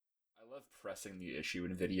love pressing the issue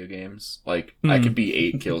in video games. Like, I could be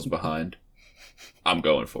 8 kills behind. I'm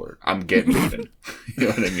going for it. I'm getting even. You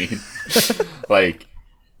know what I mean? Like,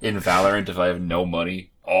 in Valorant, if I have no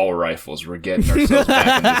money, all rifles. We're getting ourselves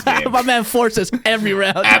back in this game. My man forces every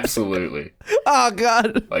round. Absolutely. Oh,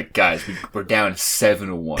 God. Like, guys, we're down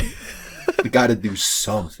 7-1. We gotta do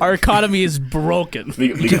something. Our economy is broken.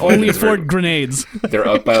 We We can only afford grenades. They're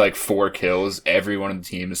up by like 4 kills. Everyone on the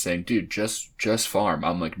team is saying, dude, just farm.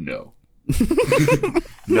 I'm like, no.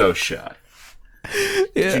 No shot.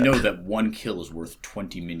 Did you know that 1 kill is worth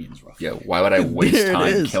 20 minions, roughly? Yeah, why would I waste There it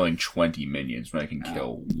time is. killing 20 minions when I can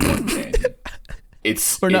kill 1 canyon?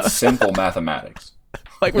 It's not- simple mathematics.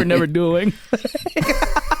 Like we're never doing.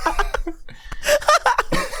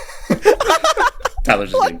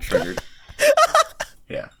 Tyler's just getting triggered.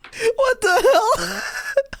 Yeah. What the hell?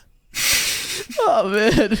 Oh,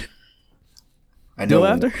 man. I know. Go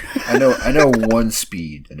after? I know one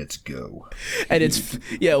speed, and it's go. And it's,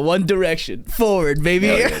 one direction. Forward, baby.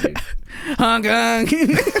 Hell yeah, dude. Hong Kong.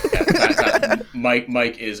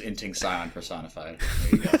 Mike is inting Scion personified. There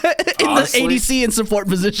you go. In Honestly? the ADC in support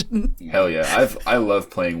position. Hell yeah. I love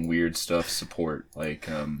playing weird stuff support. Like,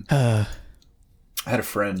 I had a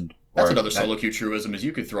friend. That's or- another solo queue truism, is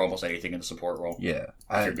you could throw almost anything in the support role. Yeah.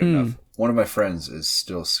 If you're good enough. One of my friends is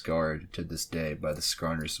still scarred to this day by the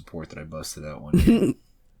Skarner support that I busted out one day.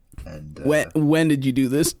 And When did you do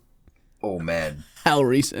this? oh man, How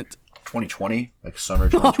recent? 2020, like summer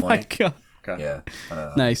Oh 2020. my god. Okay.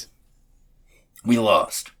 Yeah, Nice. we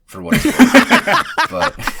lost for what it's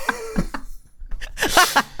worth.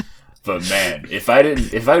 But man, if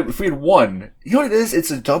we had won, you know what it is? It's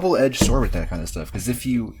a double-edged sword with that kind of stuff. Because if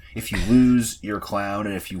you lose, you're a clown,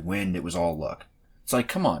 and if you win, it was all luck. It's like,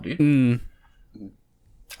 come on, dude.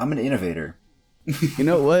 I'm an innovator, You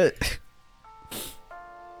know what?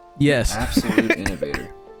 Yes. absolute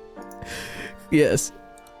innovator. Yes.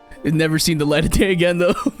 I've never seen the light of day again,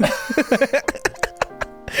 though.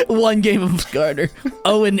 One game of Skarner.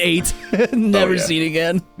 0-8. Never Oh, yeah. seen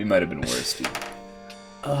again. We might have been worse, dude.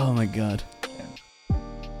 Oh my god.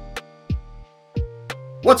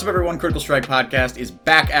 What's up, everyone? Critical Strike Podcast is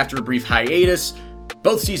back after a brief hiatus.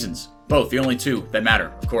 Both seasons, the only 2 that matter,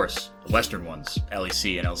 of course. The Western ones,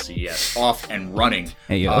 LEC and LCS, off and running.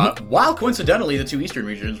 Hey, yo. While coincidentally, the 2 Eastern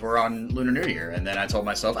regions were on Lunar New Year, and then I told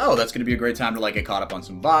myself, oh, that's going to be a great time to like get caught up on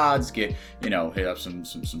some VODs, get, hit up some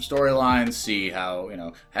storylines, see how,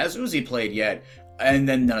 has Uzi played yet? And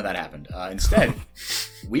then none of that happened. Instead,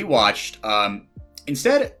 we watched.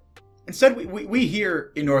 Instead, we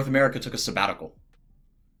here in North America took a sabbatical.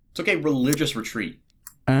 Took a religious retreat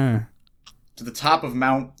to the top of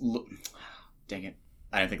Mount. Dang it!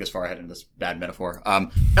 I didn't think this far ahead into this bad metaphor.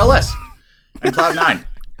 LS and Cloud9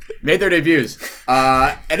 made their debuts,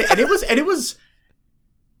 and it was.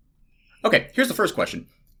 Okay, here's the first question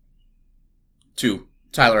to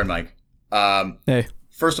Tyler and Mike. Hey.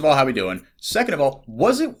 First of all, how we doing? Second of all,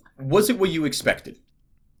 was it what you expected?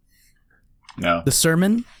 No. The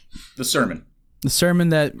sermon? The sermon. The sermon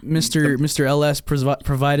that Mr. LS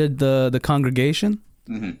provided the congregation?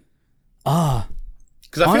 Mm-hmm. Ah.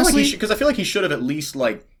 Because I Honestly- feel like he should have at least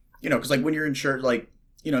because like when you're in church,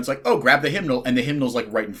 it's like, oh, grab the hymnal, and the hymnal's like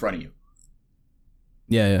right in front of you.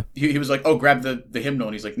 Yeah. He was like, oh, grab the hymnal,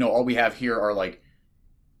 and he's like, no, all we have here are like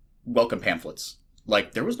welcome pamphlets.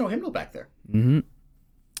 Like there was no hymnal back there. Mm-hmm.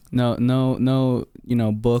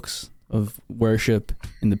 No, books of worship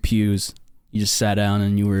in the pews. You just sat down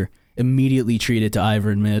and you were immediately treated to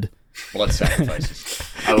Ivern mid. Blood sacrifices.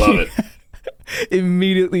 I love it.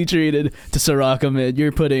 Immediately treated to Soraka mid.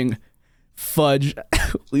 You're putting Fudge.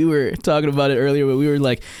 We were talking about it earlier, but we were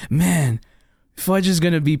like, man, Fudge is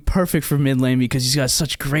going to be perfect for mid lane because he's got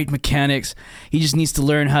such great mechanics. He just needs to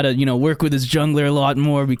learn how to, work with his jungler a lot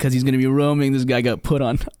more because he's going to be roaming. This guy got put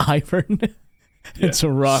on Ivern. It's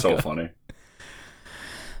Soraka. So funny.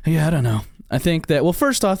 Yeah, I don't know. I think that, well,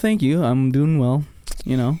 first off, thank you. I'm doing well,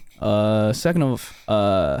 Second off,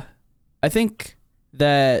 I think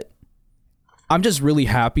that I'm just really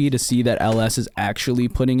happy to see that LS is actually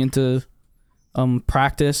putting into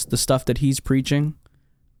practice the stuff that he's preaching.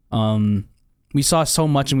 We saw so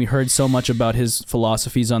much and we heard so much about his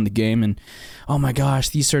philosophies on the game, and oh my gosh,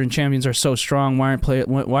 these certain champions are so strong. Why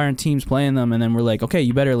aren't teams playing them? And then we're like, okay,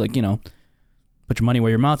 you better put your money where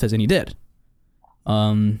your mouth is, and he did.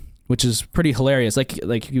 Which is pretty hilarious.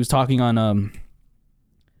 Like he was talking on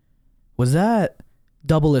was that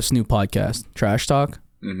Doublelift's new podcast, Trash Talk,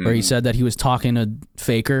 where he said that he was talking to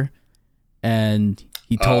Faker, and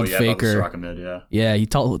he told Faker, about the Soraka mid, yeah, he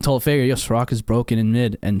told Faker, yo, Soraka's broken in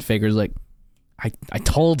mid, and Faker's like, I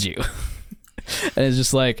told you. And it's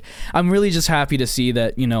just like, I'm really just happy to see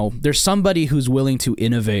that, there's somebody who's willing to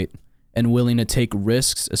innovate and willing to take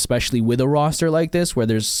risks, especially with a roster like this where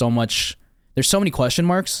there's so many question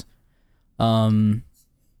marks.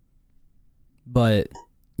 But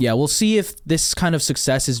yeah, we'll see if this kind of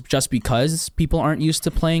success is just because people aren't used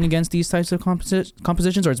to playing against these types of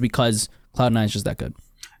compositions, or it's because Cloud9 is just that good.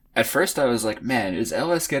 At first, I was like, man, is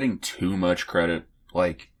LS getting too much credit?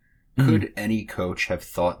 Like, could any coach have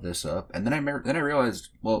thought this up? And then I realized,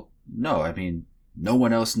 well, no. I mean, no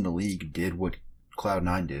one else in the league did what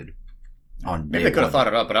Cloud9 did. Maybe they could have thought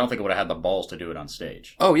it up, but I don't think it would have had the balls to do it on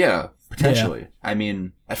stage. Oh, yeah, potentially. Yeah. I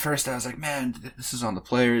mean, at first I was like, man, this is on the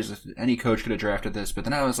players. If any coach could have drafted this. But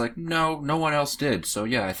then I was like, no one else did. So,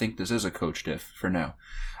 yeah, I think this is a coach diff for now.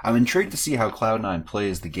 I'm intrigued to see how Cloud9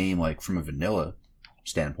 plays the game, like, from a vanilla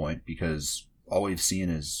standpoint, because all we've seen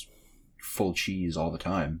is full cheese all the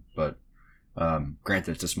time. But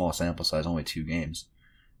granted, it's a small sample size, only 2 games.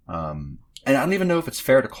 And I don't even know if it's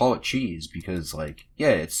fair to call it cheese, because, like,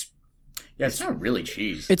 it's not really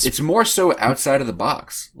cheese. It's more so outside of the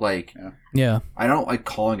box. Like, yeah. I don't like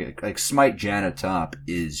calling it, like, Smite Janna top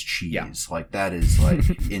is cheese. Yeah. Like, that is, like,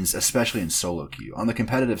 especially in solo queue. On the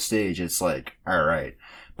competitive stage, it's like, alright.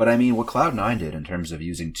 But I mean, what Cloud9 did in terms of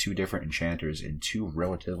using 2 different enchanters in 2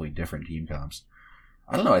 relatively different team comps,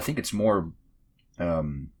 I don't know, I think it's more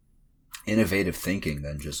innovative thinking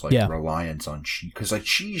than just, like, reliance on cheese. Because, like,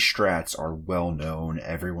 cheese strats are well known,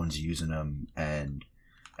 everyone's using them, and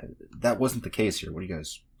that wasn't the case here. What do you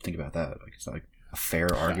guys think about that? Like, is that like a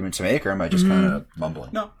fair argument to make, or am I just kind of mumbling?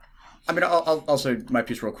 No. I mean, I'll say my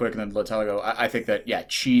piece real quick and then let Tyler go. I think that,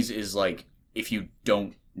 cheese is like, if you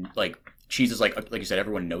don't, like, cheese is like you said,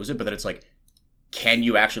 everyone knows it, but then it's like, can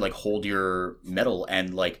you actually, like, hold your metal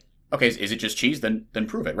and, like, okay, is it just cheese? Then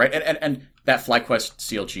prove it, right? And that FlyQuest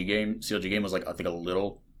CLG game was, like, I think a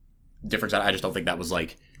little different. I just don't think that was,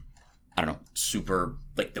 like, I don't know, super,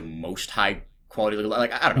 like, the most high quality.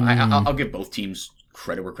 Like, I don't know. I'll give both teams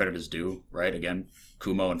credit where credit is due, right? Again,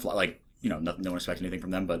 Kumo and Fly, like, no one expects anything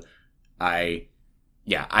from them, but I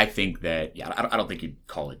think that, I don't think you'd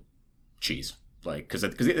call it cheese. Like, because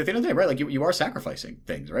at the end of the day, right, like, you are sacrificing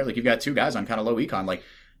things, right? Like, you've got 2 guys on kind of low econ, like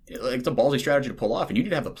it's a ballsy strategy to pull off, and you need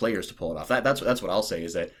to have the players to pull it off. That's what I'll say,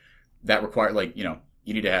 is that require, like, you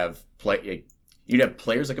need to have you need to have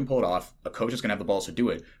players that can pull it off, a coach that's going to have the balls to do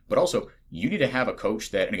it, but also you need to have a coach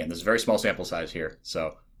that, and again, this is a very small sample size here,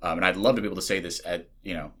 so, and I'd love to be able to say this at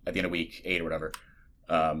the end of week 8 or whatever,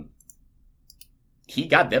 he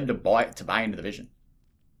got them to buy into the vision,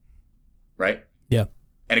 right? Yeah.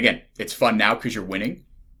 And again, it's fun now because you're winning,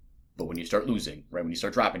 but when you start losing, right, when you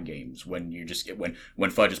start dropping games, when you just when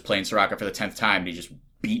Fudge is playing Soraka for the 10th time and he's just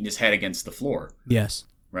beating his head against the floor, yes,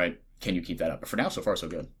 right? Can you keep that up? But for now, so far, so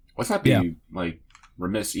good. Let's not be like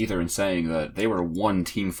remiss either in saying that they were 1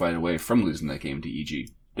 team fight away from losing that game to EG.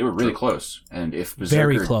 They were really close, and if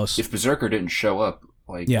very close, if Berserker didn't show up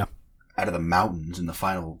out of the mountains in the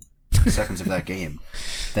final seconds of that game,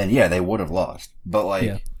 then they would have lost. But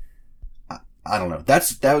I don't know.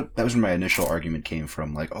 That was where my initial argument came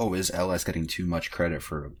from. Like, oh, is LS getting too much credit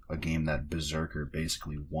for a game that Berserker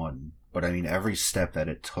basically won? But I mean, every step that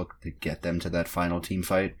it took to get them to that final team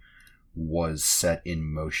fight was set in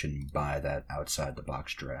motion by that outside the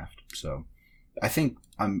box draft. So I think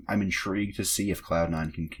I'm intrigued to see if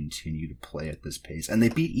Cloud9 can continue to play at this pace. And they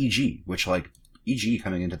beat EG, which, like, EG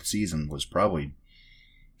coming into the season was probably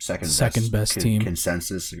second best team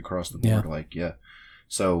consensus across the board.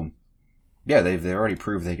 So they've already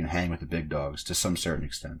proved they can hang with the big dogs to some certain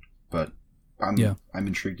extent. But I'm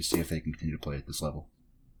intrigued to see if they can continue to play at this level.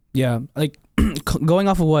 Yeah, like, going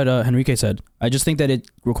off of what Henrique said, I just think that it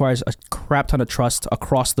requires a crap ton of trust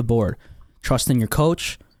across the board. Trust in your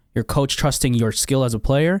coach trusting your skill as a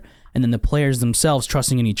player, and then the players themselves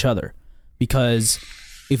trusting in each other. Because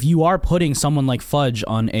if you are putting someone like Fudge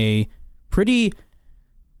on a pretty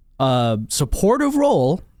supportive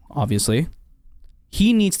role, obviously,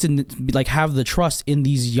 he needs to have the trust in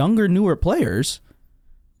these younger, newer players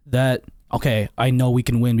that, okay, I know we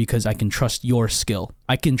can win because I can trust your skill.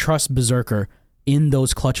 I can trust Berserker in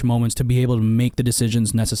those clutch moments to be able to make the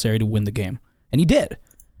decisions necessary to win the game. And he did,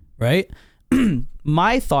 right?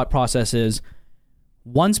 My thought process is,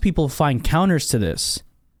 once people find counters to this,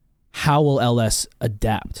 how will LS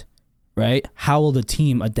adapt, right? How will the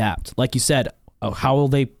team adapt? Like you said, how will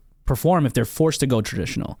they perform if they're forced to go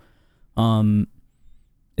traditional?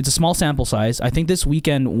 It's a small sample size. I think this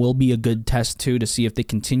weekend will be a good test, too, to see if they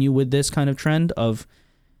continue with this kind of trend of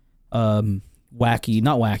not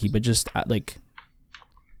wacky, but just like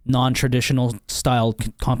non-traditional style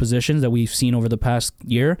compositions that we've seen over the past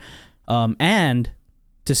year. And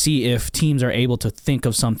to see if teams are able to think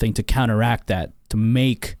of something to counteract that, to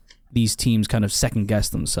make these teams kind of second guess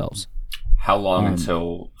themselves. How long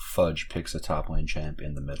until Fudge picks a top lane champ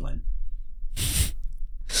in the mid lane?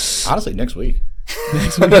 Honestly, next week.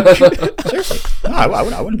 Seriously, no,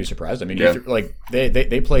 I wouldn't be surprised. I mean, like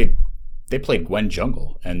they played Gwen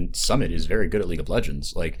jungle, and Summit is very good at League of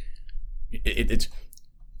Legends. Like it's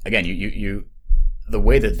again, you the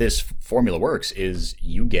way that this formula works is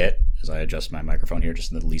you get, as I adjust my microphone here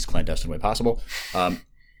just in the least clandestine way possible,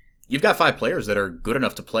 you've got 5 players that are good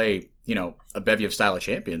enough to play, a bevy of style of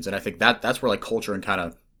champions, and I think that's where like culture and kind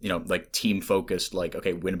of like team focused, like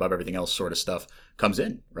okay, win above everything else sort of stuff comes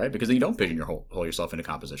in, right? Because then you don't pigeonhole yourself into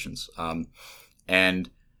compositions. And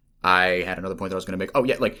I had another point that I was going to make. Oh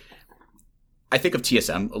yeah, like I think of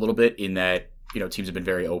TSM a little bit in that teams have been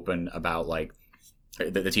very open about like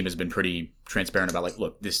the team has been pretty transparent about like,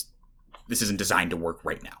 look, this isn't designed to work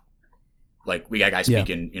right now. Like we got guys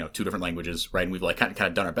speaking 2 different languages, right? And we've like kind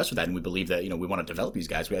of done our best with that, and we believe that we want to develop these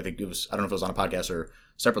guys. I think I don't know if it was on a podcast or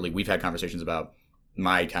separately. We've had conversations about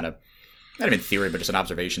my kind of not even theory, but just an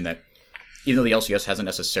observation that even though the LCS hasn't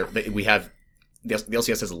necessarily, the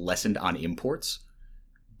LCS has lessened on imports,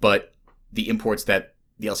 but the imports that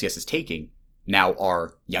the LCS is taking now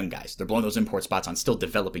are young guys. They're blowing those import spots on still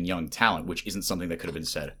developing young talent, which isn't something that could have been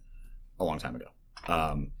said a long time ago.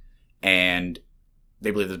 And they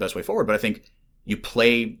believe that's the best way forward. But I think you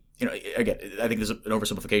play, again, I think there's an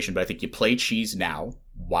oversimplification, but I think you play cheese now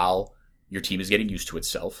while your team is getting used to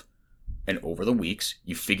itself. And over the weeks,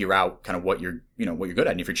 you figure out kind of what you're good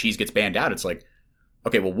at. And if your cheese gets banned out, it's like,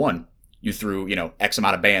 okay, well, one, you threw, X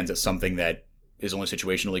amount of bans at something that is only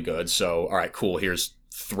situationally good. So, all right, cool. Here's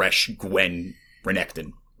Thresh, Gwen,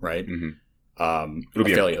 Renekton, right? Mm-hmm.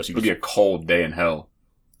 It'll be a cold day in hell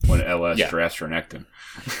when LS drafts Renekton.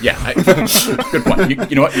 Yeah, good point.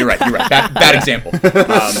 You know what? You're right. Bad example.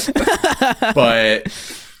 But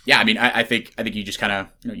yeah, I mean, I think you just kind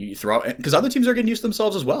of you throw out, because other teams are getting used to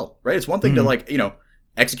themselves as well, right? It's one thing to like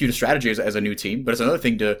execute a strategy as a new team, but it's another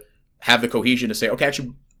thing to have the cohesion to say, okay,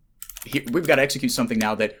 actually, we've got to execute something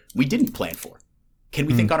now that we didn't plan for. Can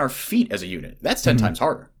we think on our feet as a unit? That's 10 times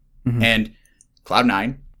harder. And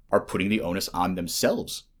Cloud9 are putting the onus on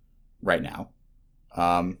themselves right now.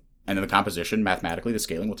 And then the composition, mathematically, the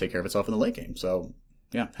scaling will take care of itself in the late game. So,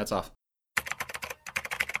 yeah, hats off.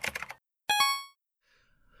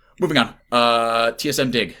 Moving on.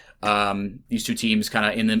 TSM Dig. These 2 teams kind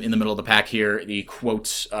of in the middle of the pack here. The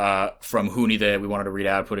quotes from Huni that we wanted to read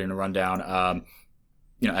out, put it in a rundown.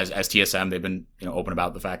 As TSM, they've been open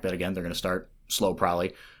about the fact that, again, they're going to start slow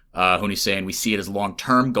probably. Huni's saying, we see it as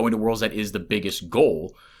long-term. Going to Worlds, that is the biggest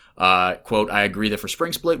goal. Quote, I agree that for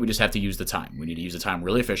Spring Split, we just have to use the time. We need to use the time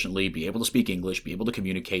really efficiently, be able to speak English, be able to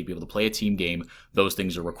communicate, be able to play a team game. Those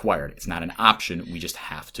things are required. It's not an option. We just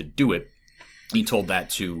have to do it. He told that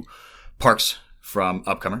to Parks from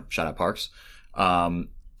Upcomer. Shout out Parks. In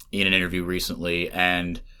an interview recently.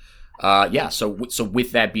 And so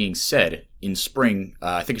with that being said, in spring,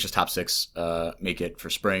 I think it's just top 6 make it for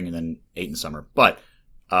spring and then 8 in summer. But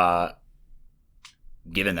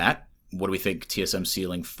given that, what do we think TSM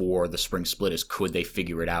ceiling for the spring split is? Could they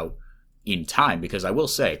figure it out in time? Because I will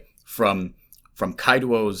say, from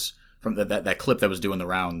Kaiduo's, from that clip that was doing the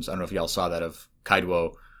rounds, I don't know if y'all saw that, of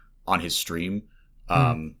Kaiduo on his stream,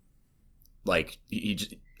 like he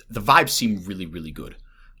just, the vibes seem really, really good.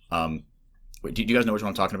 Wait, do you guys know which one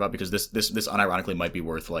I'm talking about? Because this unironically might be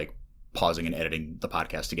worth like pausing and editing the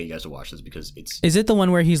podcast to get you guys to watch this, because it's... Is it the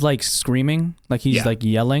one where he's like screaming, like he's like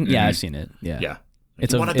yelling? Mm-hmm. Yeah, I've seen it. Yeah.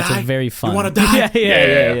 Like, it's a very fun. You want to die?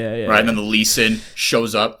 Yeah. Right, and then the Lee Sin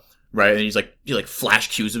shows up, right, and he flash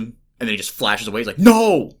cues him, and then he just flashes away. He's like,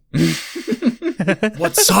 no!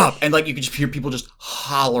 What's up? And like you could just hear people just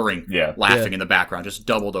hollering, laughing in the background, just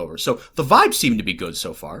doubled over. So the vibes seem to be good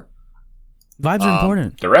so far. Vibes are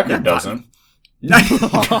important. The record doesn't. Let's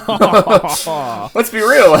be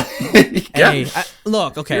real. Hey,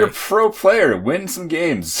 look, okay. You're a pro player. Win some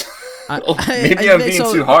games. Maybe I'm being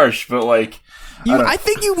too harsh, but like... I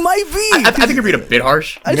think you might be. I think you're being a bit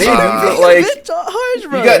harsh. Maybe, but like, a bit harsh,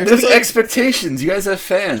 bro. There's expectations. You guys have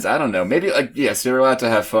fans. I don't know. Maybe like, yes, you're allowed to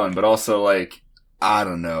have fun, but also like, I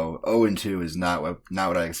don't know. 0-2 is not what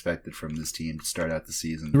I expected from this team to start out the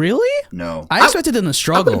season. Really? No. I expected them to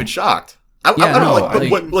struggle. I would have been shocked. I don't know.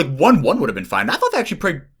 Like 1-1 would have been fine. I thought they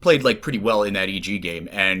actually played like pretty well in that EG game,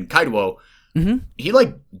 and Kaiduo, he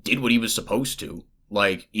like did what he was supposed to.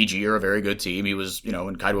 Like, EG are a very good team. He was,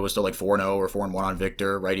 and Kaiduo was still like 4-0 or 4-1 on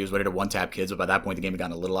Victor, right? He was ready to one-tap kids, but by that point the game had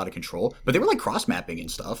gotten a little out of control. But they were like cross-mapping and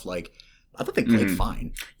stuff. Like, I thought they played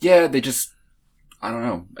fine. Yeah, they just, I don't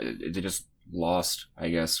know. They just lost, I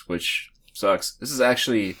guess, which sucks. This is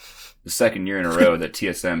actually the second year in a row that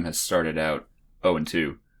TSM has started out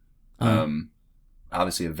 0-2.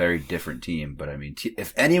 Obviously a very different team, but I mean,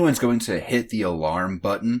 if anyone's going to hit the alarm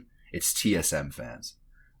button, it's TSM fans.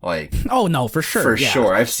 Like, oh no, for sure. For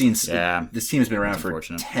sure. I've seen, this team has been around for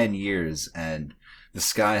unfortunate. 10 years and the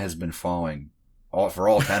sky has been falling for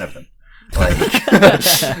all 10 of them. Like,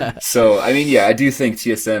 so, I mean, yeah, I do think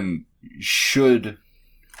TSM should,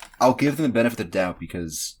 I'll give them the benefit of the doubt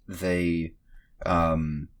because they,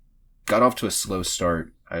 got off to a slow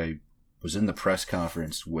start. I was in the press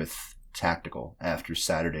conference with Tactical after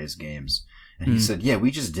Saturday's games, and he said, yeah,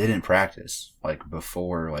 we just didn't practice like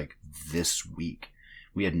before like this week.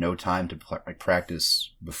 We had no time to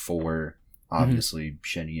practice before obviously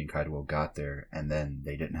Shenyi and Kaido got there, and then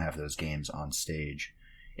they didn't have those games on stage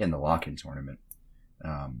in the lock-in tournament,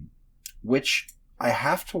 which I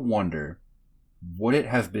have to wonder, would it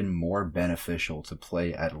have been more beneficial to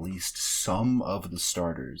play at least some of the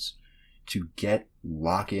starters to get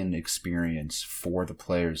lock-in experience for the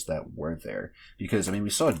players that were there? Because, I mean, we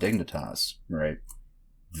saw Dignitas, right?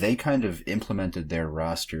 They kind of implemented their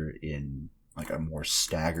roster in like a more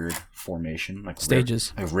staggered formation. Like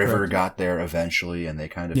stages. River got there eventually, and they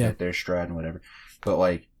kind of hit their stride and whatever. But,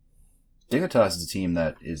 like, Dignitas is a team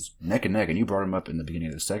that is neck and neck, and you brought him up in the beginning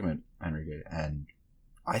of the segment, Enrique, and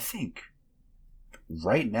I think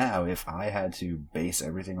right now, if I had to base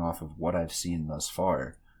everything off of what I've seen thus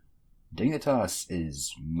far, Dignitas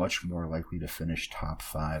is much more likely to finish top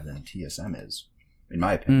 5 than TSM is, in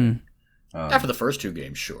my opinion. After the first 2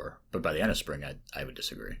 games, sure. But by the end of spring, I would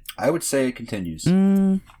disagree. I would say it continues.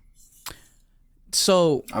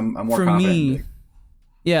 So, I'm more for confident.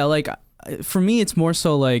 Yeah, like, for me, it's more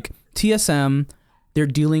so like TSM, they're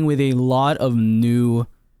dealing with a lot of new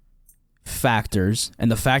factors. And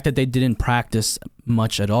the fact that they didn't practice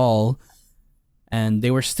much at all, and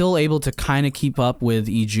they were still able to kind of keep up with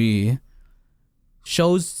EG,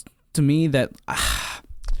 shows to me that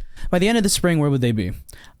by the end of the spring, where would they be?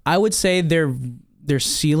 I would say their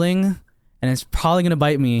ceiling, and it's probably going to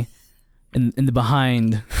bite me in the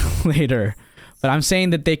behind later, but I'm saying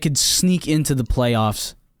that they could sneak into the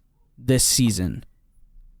playoffs this season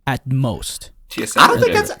at most. TSM I don't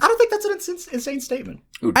think that's an insane statement.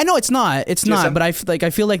 I know it's not. It's TSM. not, but I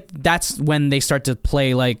feel like that's when they start to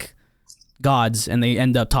play like gods and they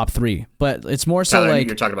end up top 3. But it's more so Tyler, like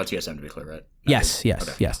you're talking about TSM, to be clear, right? Yes.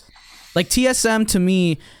 Like TSM, to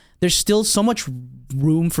me, there's still so much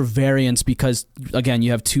room for variance because, again,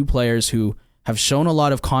 you have 2 players who have shown a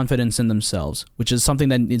lot of confidence in themselves, which is something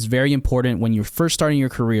that is very important when you're first starting your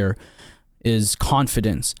career, is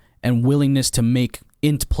confidence and willingness to make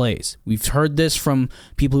int plays. We've heard this from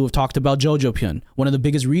people who have talked about Jojo Pyun. One of the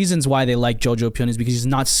biggest reasons why they like Jojo Pyun is because he's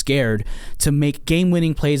not scared to make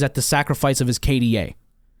game-winning plays at the sacrifice of his KDA.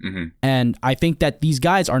 And I think that these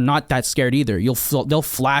guys are not that scared either. They'll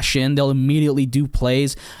flash in, they'll immediately do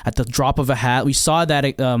plays at the drop of a hat. We saw that.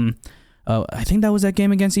 I think that was that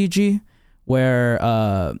game against EG where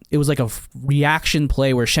it was like a reaction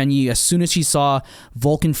play where Shenyi, as soon as he saw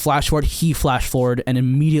Vulcan flash forward, he flashed forward and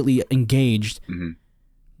immediately engaged.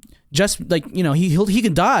 Just like, you know, he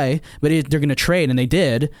can die, but they're gonna trade, and they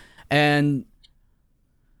did. And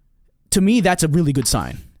to me, that's a really good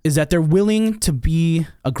sign. Is that they're willing to be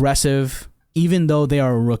aggressive even though they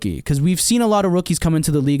are a rookie. Because we've seen a lot of rookies come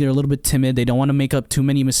into the league, they're a little bit timid. They don't want to make up too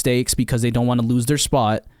many mistakes because they don't want to lose their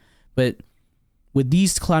spot. But with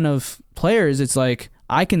these kind of players, it's like,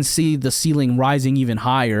 I can see the ceiling rising even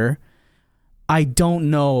higher. I don't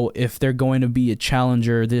know if they're going to be a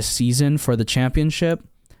challenger this season for the championship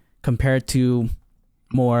compared to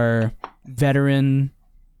more veteran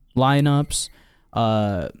lineups.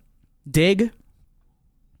 Dig,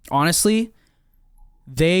 honestly,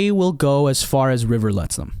 they will go as far as River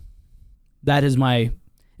lets them. That is my.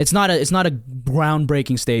 It's not a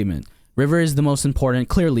groundbreaking statement. River is the most important,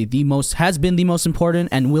 clearly has been the most important,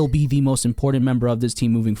 and will be the most important member of this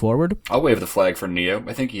team moving forward. I'll wave the flag for Neo.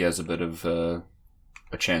 I think he has a bit of a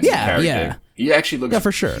chance to carry Dig. He actually looks... Yeah,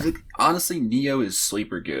 for sure. Honestly, Neo is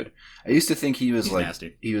sleeper good. I used to think he's like...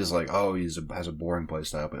 nasty. He was like, oh, has a boring play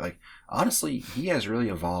style. But, like, honestly, he has really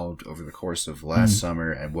evolved over the course of last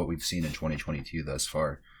summer and what we've seen in 2022 thus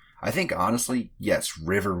far. I think, honestly, yes,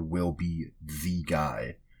 River will be the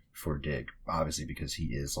guy for Dig. Obviously, because he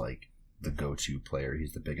is, like, the go-to player.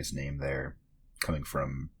 He's the biggest name there, coming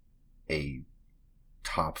from a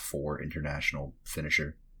top 4 international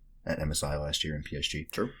finisher at MSI last year in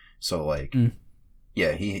PSG. True. So, like,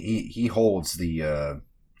 yeah, he holds the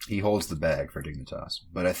bag for Dignitas,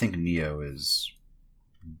 but I think Neo is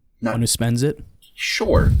not one who spends it.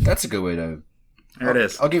 Sure, that's a good way to There it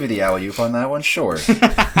is. I'll give you the alley-oop on that one, sure.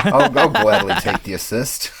 I'll gladly take the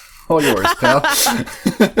assist. All yours, pal.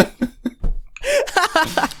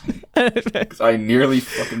 'Cause I nearly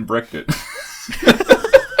fucking bricked it.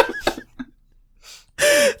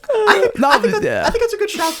 No, I think that's a good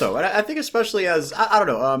shout, though. And I think especially as, I don't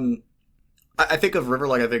know, I think of River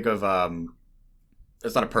like I think of,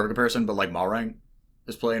 it's not a perfect comparison, but like Malrang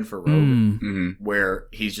is playing for Rogue, Mm-hmm. where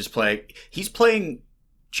he's playing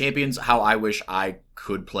champions how I wish I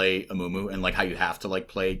could play Amumu, and like how you have to like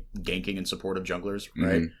play ganking and supportive junglers,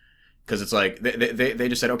 right? Because it's like, they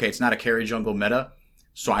just said, okay, it's not a carry jungle meta,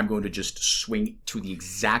 so I'm going to just swing to the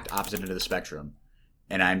exact opposite end of the spectrum.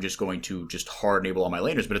 And I'm just going to just hard enable all my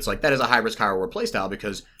laners. But it's like, that is a high risk, high reward playstyle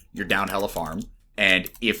because you're down hella farm.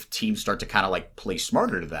 And if teams start to kind of like play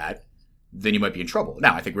smarter to that, then you might be in trouble.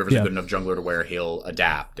 Now, I think River's a good enough jungler to where he'll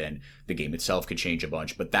adapt and the game itself could change a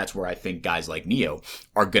bunch. But that's where I think guys like Neo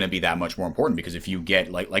are going to be that much more important, because if you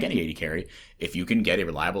get, like any AD carry, if you can get a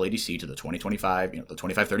reliable ADC to the 20-25, the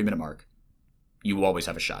 25-30 minute mark, you always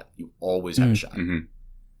have a shot. You always have a shot.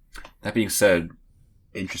 That being said,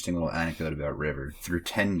 Interesting little anecdote about River. Through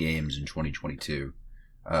 10 games in 2022,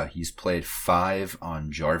 he's played 5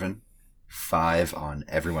 on Jarvan, 5 on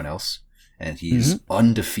everyone else, and he's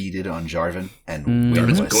undefeated on Jarvan and winless.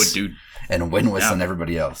 Jarvan's good, dude. And winless on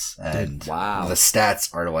everybody else. And Dude, wow. the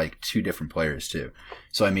stats are like 2 different players too.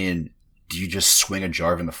 So I mean, do you just swing a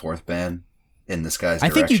Jarvan the 4th ban in this guy's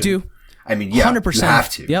direction? I think you do. I mean, yeah, 100%. you have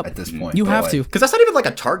to Yep. at this point. You but, have like, to. Because that's not even like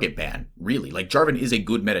a target ban, really. Like, Jarvan is a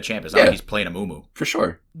good meta champ. It's not like he's playing a Mumu. For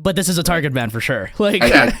sure. But this is a target ban for sure. Like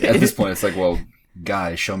At this point, it's like, well,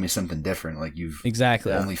 guys, show me something different. Like, you've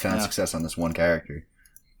exactly. only found success on this one character.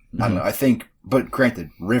 I don't know. I think, but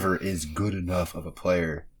granted, River is good enough of a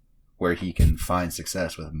player where he can find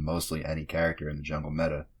success with mostly any character in the jungle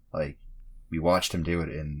meta. Like, we watched him do it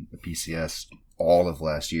in the PCS all of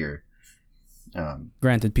last year.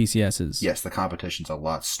 Granted, PCS is Yes, the competition's a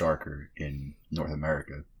lot starker in North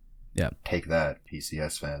America. Yeah. Take that,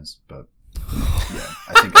 PCS fans. But yeah,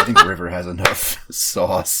 I think River has enough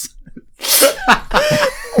sauce.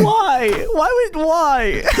 Why?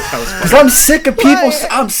 Because I'm sick of people.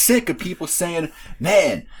 I'm sick of people saying,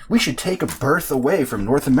 "Man, we should take a berth away from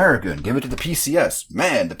North America and give it to the PCS."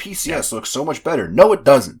 Man, the PCS looks so much better. No, it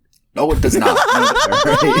doesn't. No, it does not.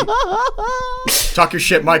 Talk your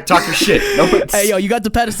shit, Mike. Talk your shit. No, it's, Hey, yo, you got the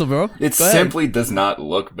pedestal, bro. it Go ahead. simply does not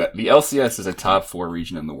look better. The LCS is a top 4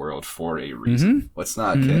 region in the world for a reason. let's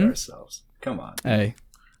not kid ourselves. Come on. Hey,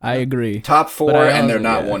 I agree. Top 4, But I And they're also-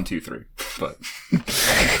 not yeah. 1, 2, 3. But I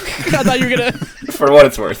thought you were gonna. for what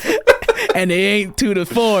it's worth. And they ain't 2 to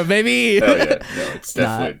 4, baby. Hell yeah. No, it's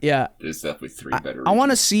definitely, yeah. there's definitely 3 better I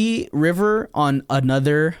want to regions. see River on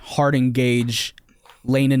another hard engage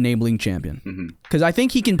lane enabling champion, because I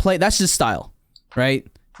think he can play. That's his style, right?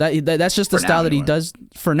 That's just the For now, style that he anyway. does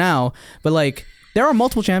for now. But like, there are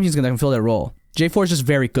multiple champions that can fill that role. J4 is just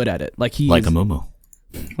very good at it. Like he is, Mumu.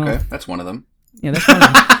 Okay, that's one of them. yeah, that's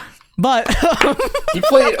fine. But He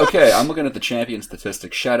played, okay, I'm looking at the champion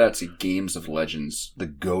statistics. Shout out to Games of Legends, the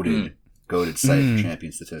goated site for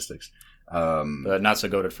champion statistics. Not so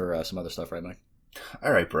goated for some other stuff, right, Mike?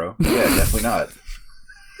 All right, bro. Yeah, definitely not.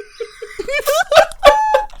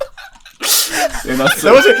 They're not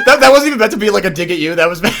so- That wasn't even meant to be like a dig at you. That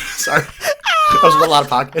was sorry. That was a little out of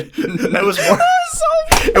pocket. That was more.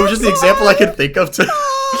 It was just the example I could think of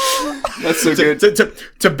that's so good.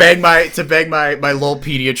 to bang my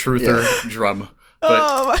Lolpedia truther drum.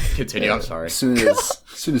 But continue. I'm sorry. As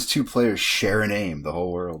soon as 2 players share a name, the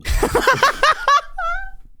whole world.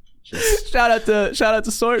 shout out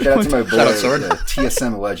to Sword. Shout out to my boy, Shout out, Sword.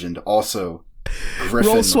 TSM legend, also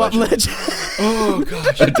Griffin Roll swap legend. legend. Oh,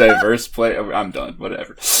 gosh. A diverse play. I'm done.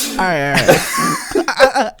 Whatever. all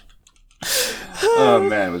right. Oh,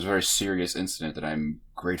 man. It was a very serious incident that I'm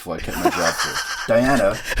grateful I kept my job for.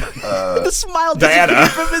 Diana, The smile Diana.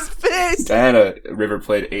 disappeared from his face. Diana, River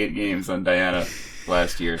played 8 games on Diana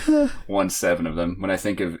last year. Won 7 of them. When I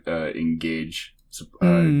think of engage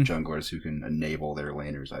junglers who can enable their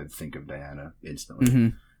laners, I think of Diana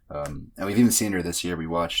instantly. And we've even seen her this year. We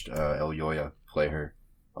watched El Yoya play her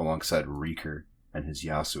alongside Reeker and his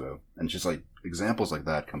Yasuo. And just like examples like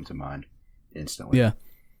that come to mind instantly. Yeah.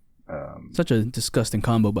 Such a disgusting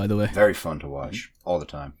combo, by the way. Very fun to watch all the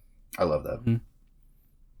time. I love that.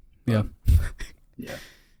 Yeah. Yeah.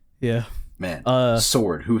 Yeah. Man,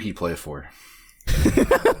 Sword, who he play for?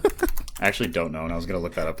 I actually don't know, and I was gonna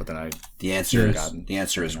look that up, but then I The answer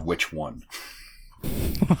Yes. is which one?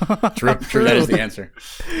 true. That is the answer.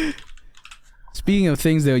 Speaking of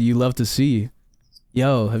things that you love to see,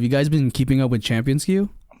 yo, have you guys been keeping up with Champions Queue?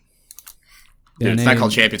 Dude, it's not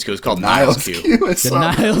called Champions Queue. It's called Niles Queue. It's The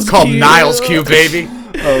Niles It's called Queue. Niles Queue, baby.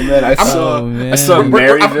 Oh man, I saw We're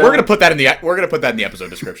Maryville. gonna put that in the episode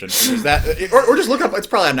description. Is that or just look up? It's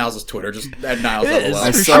probably on Niles' Twitter. Just at Niles. It is,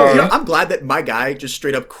 LOL. for sure. I'm glad that my guy just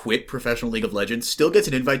straight up quit professional League of Legends, still gets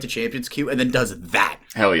an invite to Champions Queue, and then does that.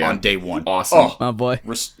 Hell yeah. On day one. Awesome. Oh, My boy.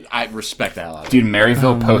 I respect that a lot. Dude,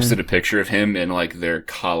 Maryville posted a picture of him in like their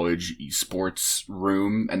college esports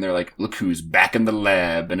room, and they're like, "Look who's back in the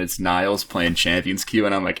lab," and it's Niles playing Champions Queue,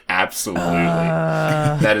 and I'm like, absolutely,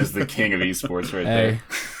 that is the king of esports right Hey. there.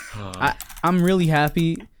 I'm really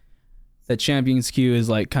happy that Champions Queue is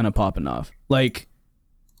like kind of popping off. Like,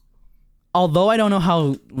 although I don't know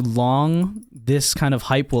how long this kind of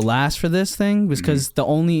hype will last for this thing, because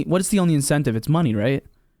what is the only incentive? It's money, right?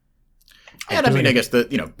 And I mean, I guess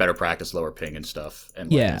the better practice, lower ping and stuff, and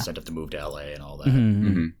like Yeah. incentive to move to LA and all that.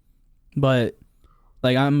 Mm-hmm. But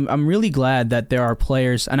like, I'm really glad that there are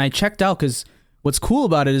players, and I checked out because what's cool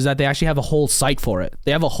about it is that they actually have a whole site for it.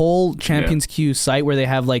 They have a whole Champions Queue site where they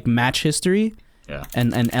have like match history, Yeah.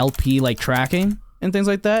 and LP like tracking and things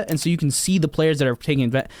like that, and so you can see the players that are taking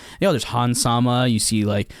there's Han Sama, you see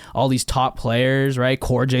like all these top players, right?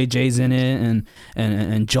 Core JJ's in it,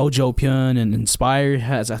 and Jojo Pyun, and Inspire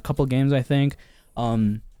has a couple games, I think.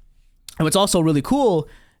 And what's also really cool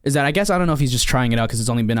is that I don't know if he's just trying it out because it's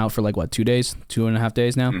only been out for like what, 2.5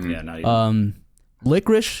 days now. Yeah, not even.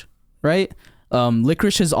 Licorice, right?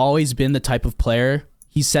 Licorice has always been the type of player.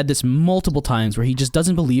 He's said this multiple times where he just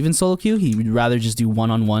doesn't believe in solo queue. He would rather just do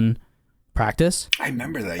one-on-one practice. I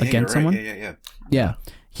remember that. Against someone? Yeah. Yeah.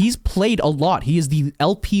 He's played a lot. He is the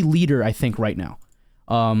LP leader, I think, right now,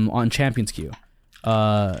 on Champions Queue.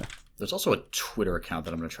 There's also a Twitter account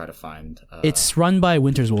that I'm going to try to find. It's run by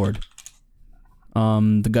Winters Ward,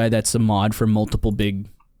 the guy that's a mod for multiple big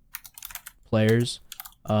players.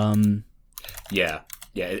 Yeah,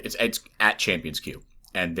 it's at Champions Queue,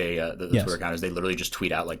 and they the Yes. Twitter account is they literally just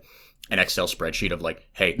tweet out like an Excel spreadsheet of like,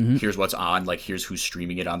 hey, here's what's on, like here's who's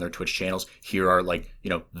streaming it on their Twitch channels. Here are like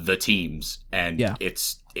the teams, and Yeah.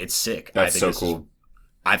 it's sick. That's I think so this is- cool.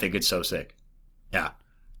 I think it's so sick. Yeah,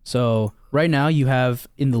 So right now you have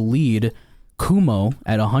in the lead Kumo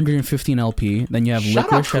at 115 LP. Then you have Shout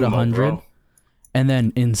out Licorice at Kumo, 100. bro. And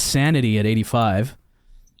then Insanity at 85.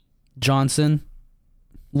 Johnson,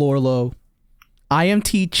 Lorlo,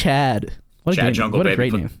 IMT Chad. What a Chad great, Jungle, what a baby.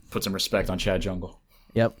 great Put, name. put some respect on Chad Jungle.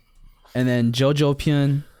 Yep. And then Jojo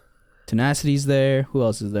Pyun, Tenacity's there. Who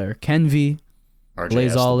else is there? Kenvi, RJS,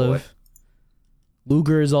 Blaze the boy. Olive.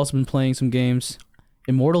 Luger has also been playing some games.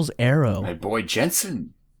 Immortals Arrow. My boy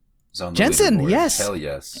Jensen. Is on the Jensen, leaderboard. yes. Hell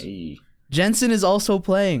yes. Hey. Jensen is also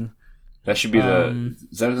playing. That should be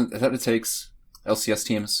is that what it takes? LCS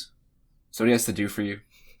teams. So what he has to do for you?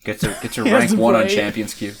 Get to He has rank to 1 on play.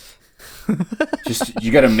 Champions Queue. Just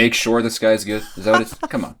you got to make sure this guy's good. Is that what it's?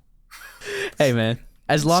 Come on. Hey, man.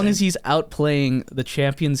 As long as he's outplaying the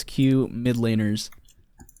Champions Queue mid laners,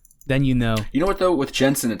 then you know. You know what though? With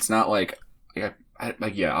Jensen, it's not like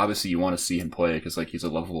obviously you want to see him play because like he's a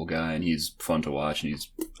lovable guy and he's fun to watch and he's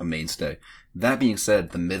A mainstay. That being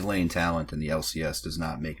said, the mid lane talent in the LCS does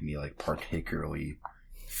not make me like particularly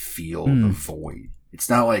feel the void. It's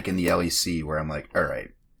not like in the LEC where I'm like, all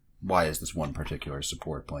right, why is this one particular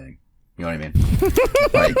support playing? You know what I mean?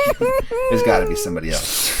 Like, there's got to be somebody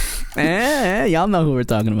else. Y'all know who we're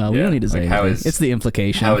talking about. We Yeah, don't need to say like, how anything. is- It's the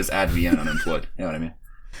implication. How is AdVN unemployed? You know what I mean?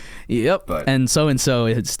 Yep. But- and so it still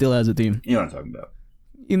has a team. You know what I'm talking about.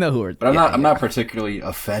 You know who we're. But I'm not particularly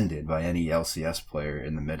offended by any LCS player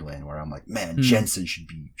in the mid lane where I'm like, man, Jensen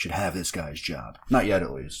should have this guy's job. Not yet,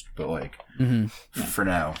 at least, but like for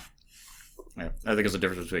now. Yeah. I think there's a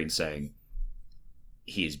difference between saying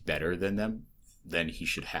he's better than them, then he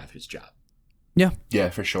should have his job. Yeah,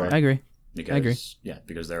 for sure. I agree. Because, I agree. Yeah,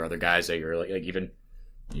 because there are other guys that you're like even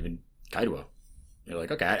Kaido. You're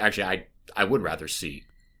like, okay, actually, I would rather see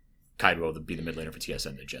Kaido be the mid laner for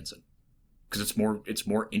TSM than Jensen, because it's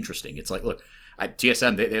more interesting. It's like, look, at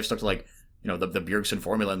TSM they have stuff to like, the Bjergsen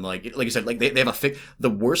formula, and like you said, like they have the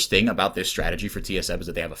worst thing about this strategy for TSM is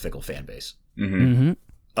that they have a fickle fan base. Mm-hmm.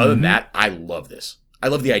 Other than that, I love this. I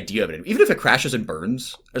love the idea of it. Even if it crashes and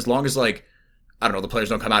burns, as long as like, I don't know, the players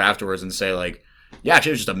don't come out afterwards and say like, yeah,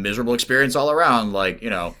 actually it was just a miserable experience all around. Like,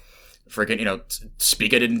 freaking,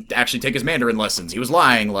 Spica didn't actually take his Mandarin lessons. He was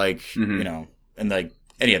lying, like, and like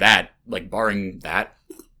any of that, like barring that,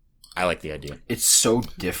 I like the idea. It's so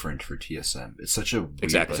different for TSM. It's such a weird,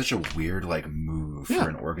 Exactly. such a weird like move Yeah. for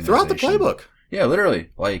an organization. Throughout the playbook. Yeah, literally.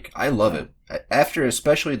 Like, I love it. After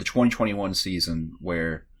especially the 2021 season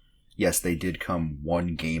where, yes, they did come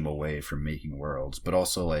one game away from making Worlds, but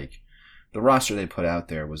also like the roster they put out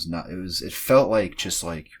there was not, it felt like just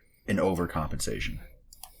like an overcompensation.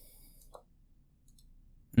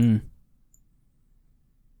 Mm.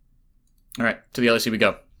 All right, to the LEC we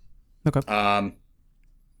go. Okay.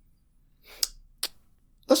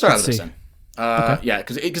 Let's start out Let's with this see. then. Yeah,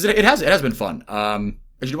 because it has been fun.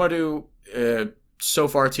 Do you want to do so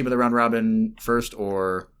far team of the round robin first,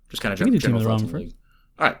 or just kind of We can do team general of the thoughts round on the first. league?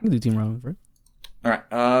 All right. We can do team round first. All right.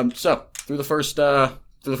 So through the first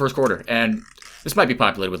quarter, and this might be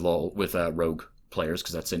populated with rogue players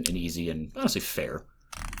because that's an easy and honestly fair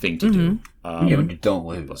thing to do. Yeah, when you don't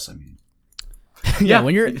lose. I mean, Yeah,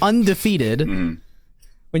 when you're undefeated, mhm.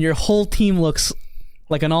 when your whole team looks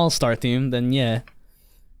like an all-star team, then yeah.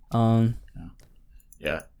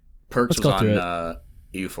 Yeah, Perks Let's go was through on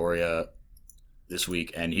Euphoria this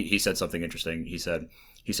week, and he said something interesting. He said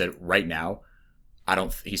right now, I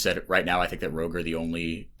think that Rogue are the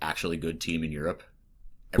only actually good team in Europe.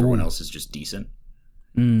 Everyone Ooh. else is just decent.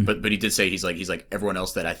 Mm. But he did say he's like everyone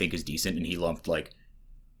else that I think is decent, and he lumped like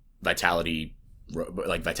Vitality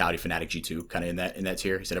Fnatic G2 kind of in that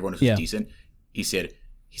tier. He said everyone who's decent. He said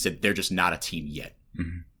they're just not a team yet,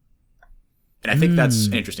 Mhm. and I think that's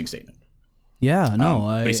an interesting statement. Yeah, no,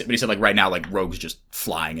 But he said like right now, like Rogue's just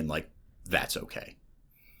flying, and like that's okay.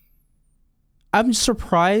 I'm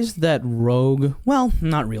surprised that Rogue. Well,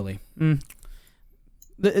 not really. I'm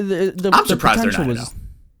surprised they're not, I know.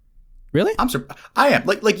 Really? I am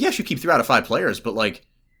like yes, you keep 3 out of 5 players, but like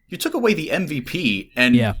you took away the MVP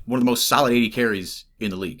and one of the most solid AD carries in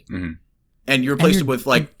the league, and you replaced it with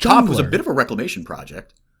like Top was a bit of a reclamation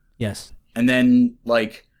project. Yes. And then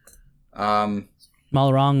like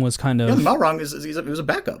Malrang was kind of Malrang he was a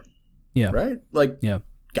backup. Yeah. Right? Like Yeah.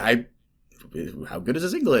 guy, how good is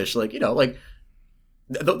his English? Like, like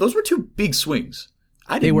those were 2 big swings.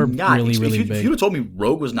 They were not really, really if big. you would have told me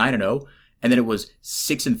Rogue was 9-0 and then it was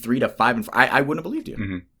 6-3 to 5-4, I wouldn't have believed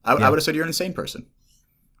you. I would have said you're an insane person.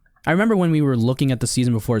 I remember when we were looking at the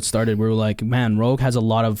season before it started, we were like, man, Rogue has a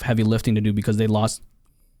lot of heavy lifting to do because they lost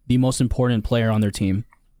the most important player on their team.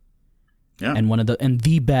 Yeah. And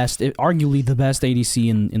arguably the best ADC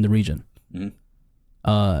in the region. And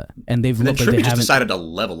they've And then looked like Trippy they just haven't. decided to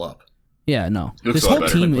level up. Yeah, no. Looks This a lot whole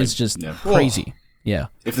better. team Like, is just yeah. crazy. Yeah.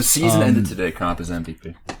 If the season ended today, Comp is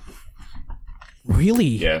MVP. Really?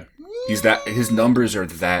 Yeah, his numbers are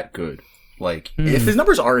that good. Like His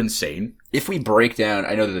numbers are insane. if we break down,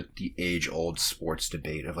 I know that the age-old sports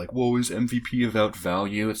debate of like, whoa, is MVP about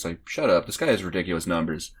value? It's like, shut up. This guy has ridiculous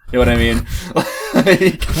numbers. You know what I mean?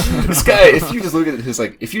 Like, this guy, if you just look at his,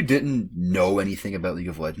 like, if you didn't know anything about League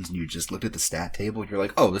of Legends and you just looked at the stat table, you're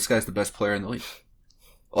like, oh, this guy's the best player in the league.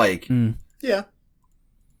 Like, Yeah.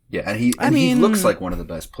 yeah, and he looks like one of the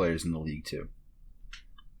best players in the league too.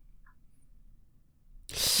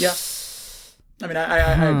 Yeah. I mean, I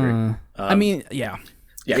agree. I mean, yeah.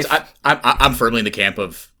 Yeah, I'm firmly in the camp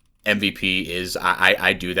of MVP is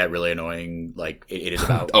I do that really annoying, like it is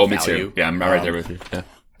about Oh, me value. too. Yeah, I'm right there with you. Yeah.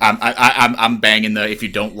 I'm banging the if you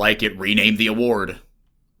don't like it, rename the award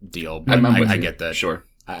deal. But I'm with I you. get that. Sure.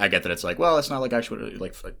 I get that it's like, well, it's not like I should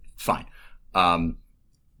like fine.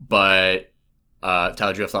 But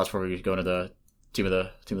Tyler, do you have thoughts before we go into the team of the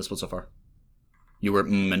split so far? You were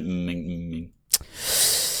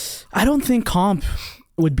I don't think Comp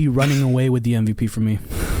would be running away with the MVP for me.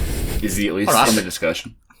 Is he at least in the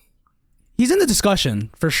discussion? He's in the discussion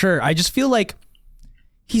for sure. I just feel like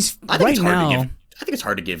he's I think right it's hard now. to give. I think it's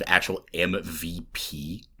hard to give actual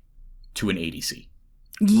MVP to an ADC.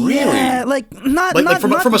 Yeah, like not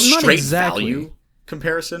from a not straight exactly. value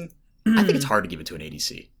comparison. I think it's hard to give it to an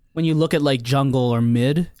ADC. When you look at like jungle or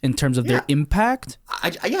mid in terms of their Yeah. impact.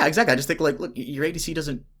 Yeah, exactly. I just think like, look, your ADC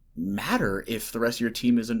doesn't matter if the rest of your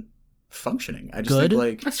team isn't functioning. I just Good? think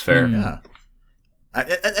like That's fair. yeah.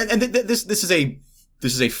 This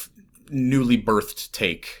is a newly birthed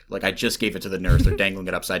take. Like I just gave it to the nurse. They're dangling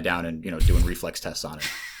it upside down and doing reflex tests on it.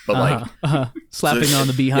 But like slapping on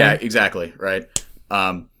the behind. yeah, exactly, right.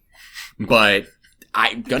 But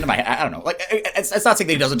gun to my head, I don't know. Like it's not saying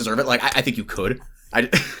that he doesn't deserve it. Like I think you could.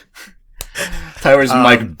 Tyler's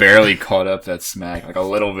mic barely caught up that smack, like a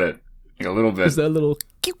little bit. Is that a little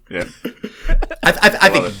cute? Yeah. I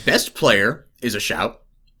think best player is a shout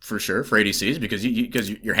for sure for ADCs because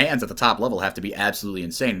your hands at the top level have to be absolutely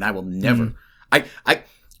insane, and I will never. I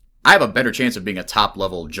have a better chance of being a top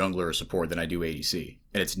level jungler or support than I do ADC,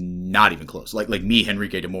 and it's not even close. Like me,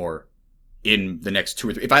 Henrique Demore, in the next 2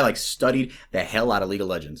 or 3. If I like studied the hell out of League of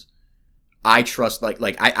Legends, I trust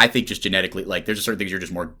I think just genetically, like there's certain things you're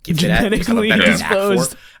just more gifted at. You just have a better knack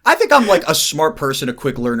for. I think I'm like a smart person, a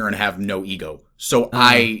quick learner, and have no ego. So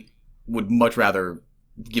I would much rather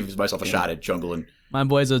give myself a shot at jungle and My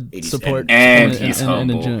boy's a ADC. support And he's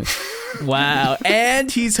humble. Wow.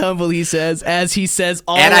 And he's humble, he says, as he says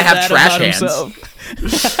all And of I have that trash about hands. himself.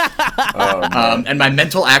 And my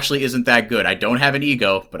mental actually isn't that good. I don't have an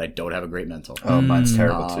ego, but I don't have a great mental. Oh, mine's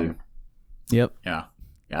terrible too. Yep. Yeah.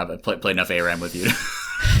 I've played enough ARAM with you.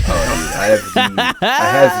 I have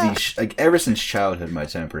the like ever since childhood, my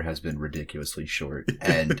temper has been ridiculously short,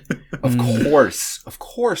 and of course,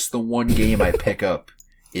 the one game I pick up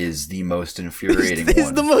is the most infuriating It's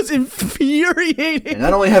one. the most infuriating And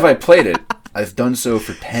not only have I played it, I've done so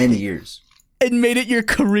for 10 years. and made it your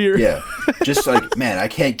career. Yeah, just like man, I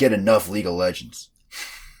can't get enough League of Legends.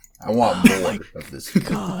 I want more of this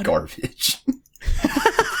garbage.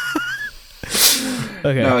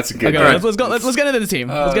 Okay. No, it's a good. Okay, let's go. Let's get into the team.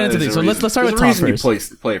 Let's get into the team. So let's start with There's Tom a reason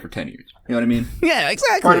first. you play it for 10 years. You know what I mean? Yeah,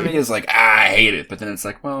 exactly. Part of me is like, I hate it, but then it's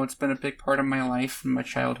like, well, it's been a big part of my life, and my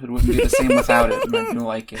childhood wouldn't be the same without it. And I don't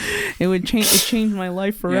like it. It would change. It changed my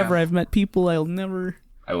life forever. Yeah. I've met people I'll never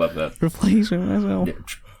I love that. replace with myself. Yeah,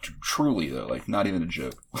 truly though, like not even a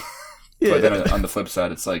joke. Yeah. But then on the flip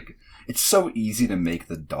side, it's like, It's so easy to make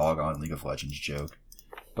the dog on League of Legends joke,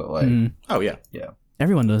 but like, Oh, yeah.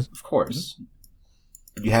 Everyone does. of course,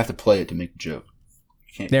 you have to play it to make the joke.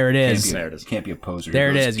 You can't, There it you can't is. be a- There it is. You can't be a poser.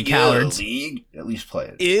 There who it goes, is, you "Yeah, cowards." League. At least play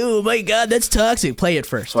it. Ew, my God, that's toxic. Play it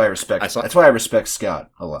first. That's why I respect. I saw- That's why I respect Scott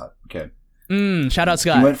a lot. Okay, Shout out he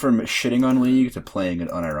Scott. went from shitting on League to playing it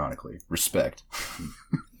unironically. Respect.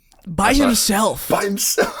 By himself. By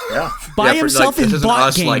himself. Yeah. By Yeah, himself this in isn't bot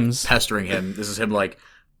us, games. like, pestering him. This is him, like,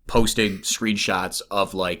 posting screenshots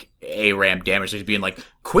of, like, ARAM damage. He's being like,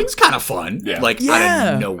 Quinn's kind of fun. Yeah. Like, out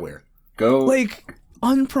Yeah. of nowhere. Go. Like,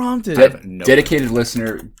 unprompted. No. dedicated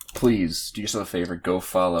listener, please do yourself a favor. Go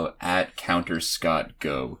follow at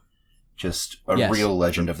 @CounterScottGo. Just a Yes. real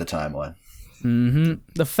legend of the timeline.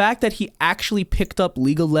 The fact that he actually picked up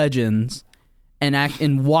League of Legends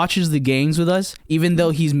and watches the games with us, even though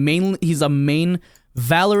he's a main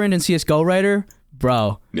Valorant and CS:GO writer,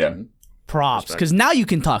 bro. Yeah. Props, because now you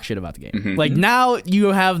can talk shit about the game. Like now you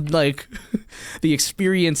have like the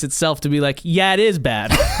experience itself to be like, yeah, it is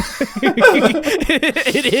bad.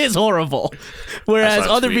 It is horrible. Whereas I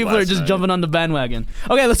saw a other tweet people are last just night. jumping on the bandwagon.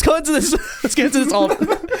 Okay, let's go into this. Let's get into this all.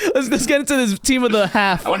 Let's get into this team of the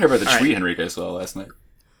half. I want to hear about the tweet Henrique saw last night.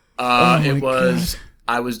 It was.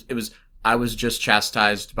 I was just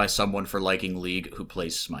chastised by someone for liking League who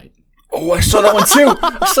plays Smite. Oh, I saw that one too.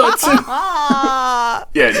 I saw it too.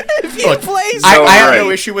 Yeah. He plays. I have right. no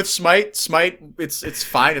issue with Smite. Smite, it's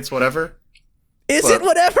fine. It's whatever. Is it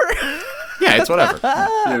whatever? Yeah, it's whatever.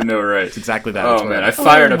 You have no right. It's exactly that. Oh It's man, whatever. I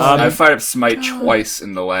fired up Smite twice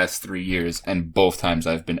in the last 3 years, and both times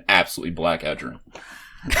I've been absolutely blackout drunk.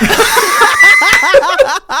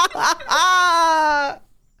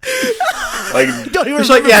 Like, Don't even It's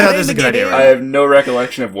like, remember yeah, no, playing this is the a good idea, game. I have no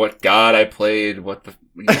recollection of what god I played, what the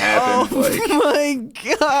happened. Oh Like, my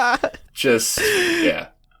God. just yeah.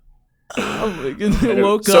 Oh my God.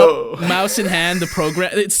 Woke So- up, mouse in hand, the program,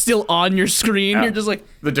 it's still on your screen. Yeah. You're just like,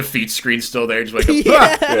 The defeat screen's still there. Just like,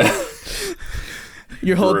 yeah. Yeah.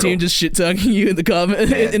 Your whole Brutal. team just shit talking you in the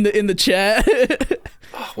comment in the chat.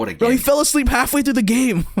 Oh, what a Bro, game. he fell asleep halfway through the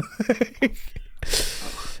game.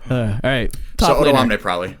 All right, so top Odo laner. Omne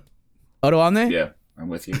probably. Odo Omne? Yeah, I'm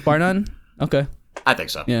with you. Bar none? Okay. I think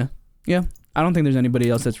so. Yeah. I don't think there's anybody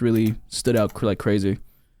else that's really stood out like crazy.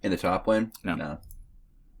 In the top lane? No.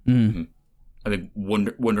 Mm. I think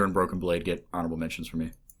Wunder and Broken Blade get honorable mentions for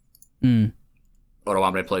me. Mm. Odo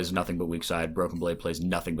Omne plays nothing but weak side. Broken Blade plays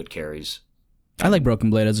nothing but carries. I like Broken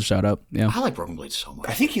Blade as a shout out. Yeah. I like Broken Blade so I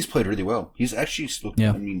much. think he's played really well. He's actually,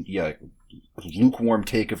 Yeah. I mean, yeah, lukewarm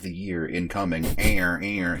take of the year incoming.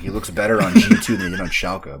 He looks better on G2 than he did on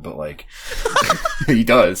Schalke, but like, He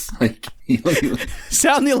does. Like, he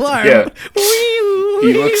Sound the alarm. Yeah. Wee-oo,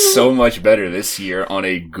 He looks wee-oo. so much better this year on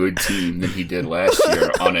a good team than he did last year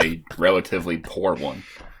on a relatively poor one.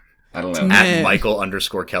 I don't know. Man. At Michael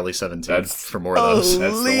 _Kelly 17. That's- for more of those.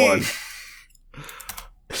 That's Holy. the one.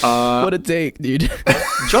 What a take, dude.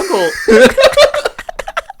 Jungle.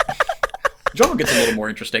 Jungle gets a little more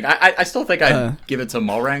interesting. I still think I'd give it to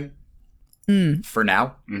Mulrang for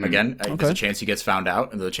now. Mhm. Again, Okay. there's a chance he gets found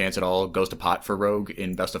out, and there's a chance it all goes to pot for Rogue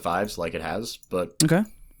in best of fives, like it has. But Okay.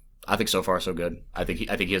 I think so far so good. I think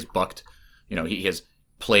he has bucked. You know, he has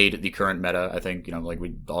played the current meta. I think like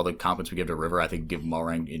all the compliments we give to River, I think give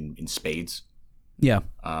Mulrang in spades. Yeah.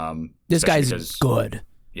 This Especially guy's because- good.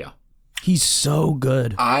 Yeah. He's so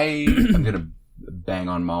good. I am gonna bang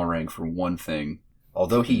on Malrang for one thing.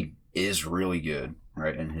 Although he is really good,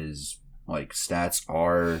 right, and his like stats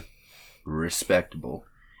are respectable,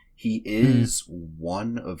 he is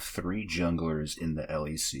one of 3 junglers in the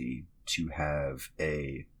LEC to have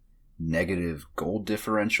a negative gold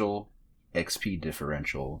differential XP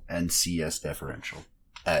differential and CS differential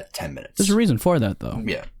at 10 minutes. There's a reason for that, though.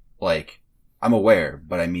 Yeah, like, I'm aware,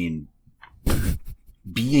 but I mean,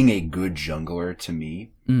 being a good jungler to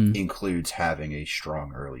me includes having a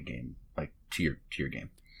strong early game, like to your game.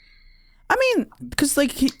 I mean, because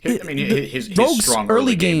like his Rogue's strong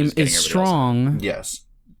early game getting is everybody else strong. Yes,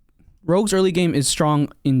 Rogue's early game is strong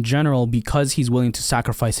in general because he's willing to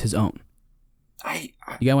sacrifice his own. I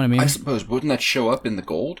You get what I mean? I suppose wouldn't that show up in the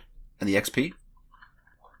gold and the XP?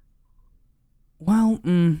 Well, I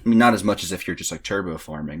mean, not as much as if you're just like turbo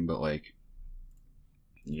farming, but like,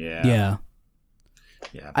 yeah.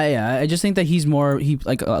 Yeah. I just think that he's more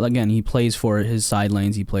again he plays for his side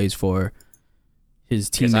lanes, he plays for his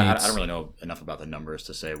Because teammates. I don't really know enough about the numbers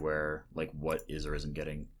to say where, like, what is or isn't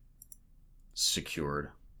getting secured.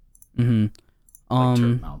 Mm-hmm.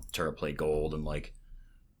 Like, Turret play gold and, like...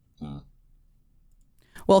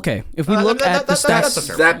 Well, okay. If we Uh, look that- at the that- that's a stats,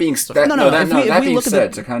 fair that point. being That's a that, fair No, that, if we that being look at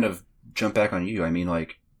said, the- to kind of jump back on you, I mean,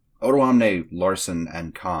 like, Odoamne, Larson,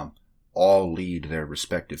 and Comp all lead their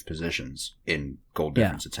respective positions in gold Yeah.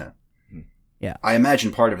 difference of 10. Yeah. I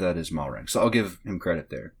imagine part of that is Malrang, so I'll give him credit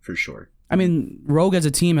there, for sure. I mean, Rogue as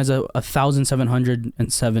a team has a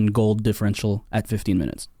 1,707 gold differential at 15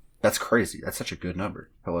 minutes. That's crazy. That's such a good number.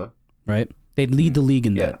 Hello? Right? They lead the league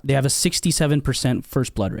in Yeah. that. They have a 67%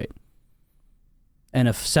 first blood rate and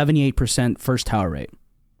a 78% first tower rate.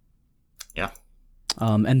 Yeah.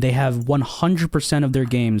 And they have 100% of their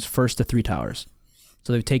games first to 3 towers.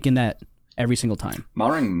 So they've taken that every single time.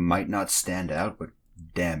 Malrang might not stand out, but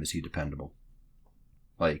damn, is he dependable.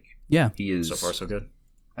 Like, Yeah. he is... So far, so good.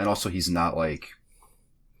 And also, he's not, like,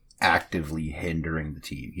 actively hindering the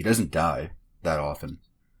team. He doesn't die that often.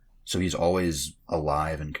 So he's always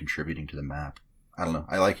alive and contributing to the map. I don't know.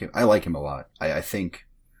 I like him a lot. I think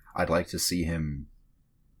I'd like to see him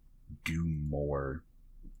do more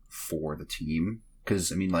for the team.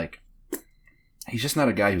 Because, I mean, like, he's just not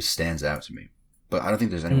a guy who stands out to me. But I don't think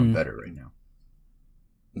there's anyone better right now.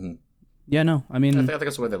 Yeah, no. I mean, I think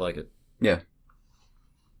that's the way they like it. Yeah.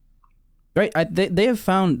 right. They've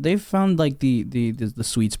found like the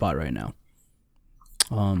sweet spot right now.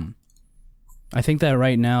 I think that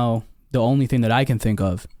right now the only thing that I can think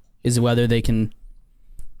of is whether they can.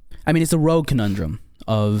 I mean, it's a Rogue conundrum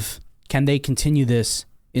of can they continue this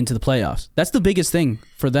into the playoffs? That's the biggest thing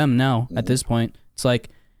for them now at this point. It's like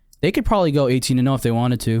they could probably go 18-0 if they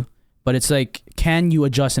wanted to, but it's like, can you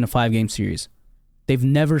adjust in a 5-game series? They've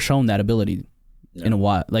never shown that ability in a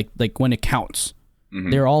while. Like when it counts.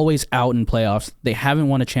 They're always out in playoffs. They haven't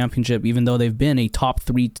won a championship, even though they've been a top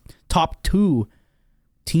 2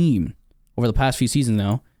 team over the past few seasons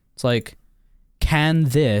now. It's like, can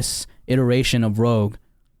this iteration of Rogue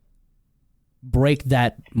break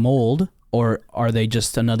that mold, or are they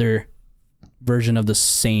just another version of the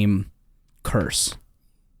same curse?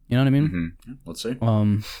 You know what I mean? Let's see.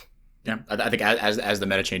 Yeah. I think as the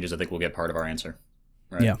meta changes, I think we'll get part of our answer.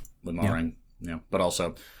 Right? Yeah. With Malrang. Yeah. But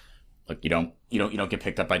also, like, you don't get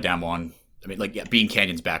picked up by Damwon. I mean, like, yeah, being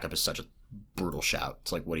Canyon's backup is such a brutal shout.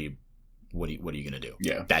 It's like, what are you gonna do?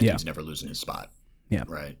 Yeah. That Yeah. dude's never losing his spot. Yeah.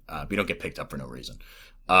 Right. But you don't get picked up for no reason.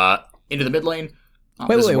 Into the mid lane.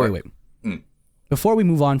 Wait. Before we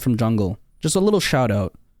move on from jungle, just a little shout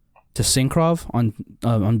out to Synkrov on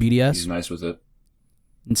BDS. He's nice with it.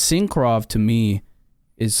 And Synkrov to me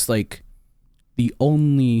is like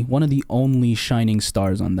one of the only shining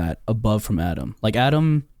stars on that, above from Adam. Like,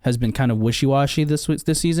 Adam has been kind of wishy-washy this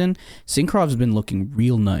season. Synkrov's been looking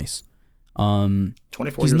real nice. 24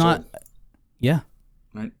 he's years not old. Yeah.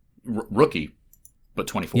 Right. Rookie, but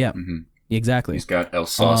 24. Yeah. Exactly. He's got El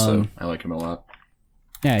Sasso. I like him a lot.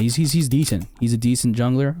 Yeah, he's decent. He's a decent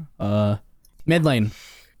jungler. Mid lane.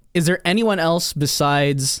 Is there anyone else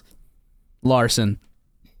besides Larson?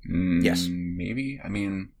 Yes. Maybe. I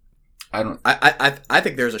mean, I don't. I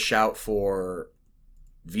think there's a shout for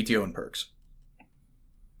VTO and Perks.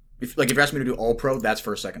 If you're asking me to do all pro, that's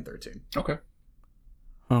first, second, third team. Okay.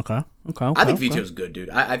 Okay. I think VTO's good,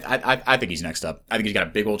 dude. I think he's next up. I think he's got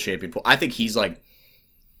a big old champion pool. I think he's like,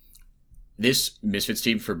 this Misfits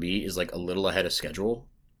team for me is like a little ahead of schedule.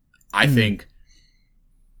 I think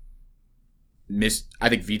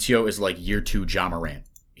VTO is like year 2 Ja Morant.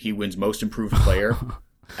 He wins most improved player,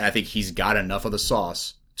 and I think he's got enough of the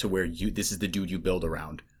sauce to where this is the dude you build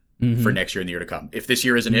around for next year and the year to come. If this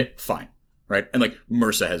year isn't it, fine. Right? And like,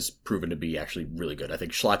 Mersa has proven to be actually really good. I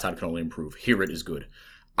think Schlatan can only improve. Hirit is good.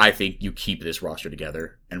 I think you keep this roster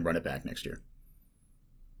together and run it back next year.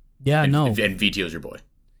 Yeah, And, no. And VTO's your boy.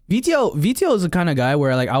 VTO is the kind of guy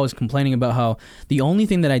where, like, I was complaining about how the only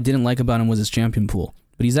thing that I didn't like about him was his champion pool.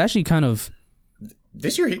 But he's actually kind of...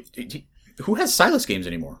 This year, who has Silas games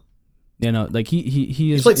anymore? You know, like he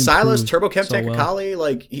He's is. played Silas, improved Turbo Chem so well. Kali.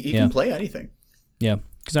 Like he can play anything. Yeah,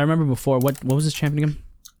 because I remember before. What was his champion again?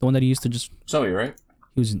 The one that he used to just. Zoe, right?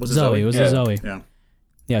 He was it Zoe. Zoe? It was Yeah. a Zoe. Yeah.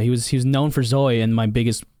 Yeah, he was known for Zoe, and my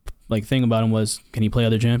biggest like thing about him was, can he play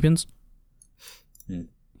other champions? Hmm.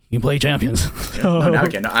 He can play champions. Yeah. No, now he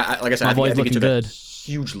can. Like I said, My I boy's think he looking took good. a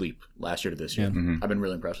huge leap last year to this year. Yeah. Mm-hmm. I've been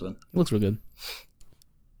really impressed with him. Looks real good.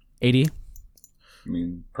 80. I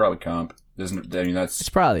mean, probably comp. Isn't? I mean, It's that's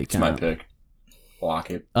probably my kind of pick. Lock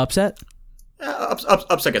it. upset.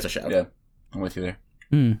 Upset gets a shout. Yeah, I'm with you there.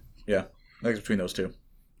 Hmm. Yeah. I think it's between those two.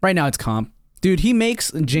 Right now it's comp. Dude, he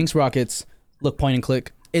makes Jinx Rockets look point and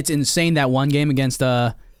click. It's insane that one game against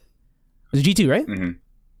it was G2, right? Mm-hmm.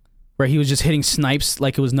 Where he was just hitting snipes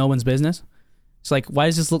like it was no one's business. It's like, why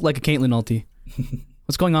does this look like a Caitlyn ulti?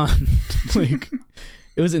 What's going on? Like,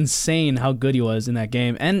 it was insane how good he was in that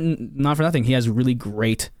game. And not for nothing, he has really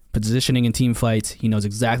great positioning in team fights. He knows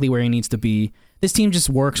exactly where he needs to be. This team just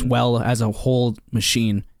works well as a whole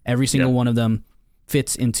machine. Every single one of them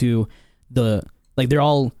fits into they're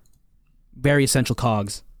all very essential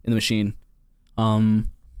cogs in the machine.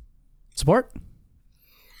 Support?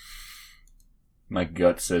 My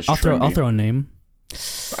gut says I'll Trimby. throw a name.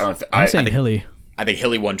 I don't. I'm saying think Hilly. I think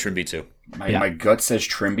Hilly won Trimby too. my gut says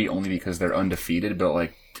Trimby only because they're undefeated, but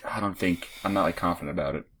like I'm not like confident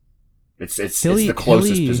about it. It's the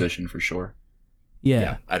closest Hilly- position for sure.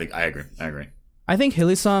 Yeah. I agree. I think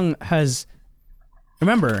Hillsong has.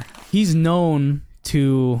 Remember, he's known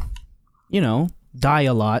to, die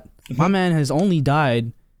a lot. My man has only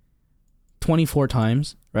died 24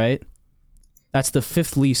 times, right? That's the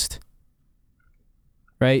fifth least,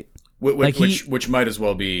 right? Which might as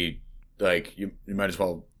well be like you might as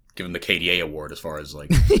well give him the KDA award as far as like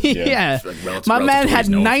Yeah. like relative, My relative man to what had he's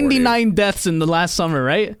known for, dude. 99 deaths in the last summer,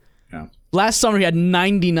 right? Yeah. Last summer he had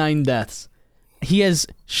 99 deaths. He has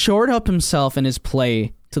shored up himself in his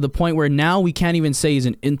play to the point where now we can't even say he's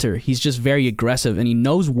an inter. He's just very aggressive and he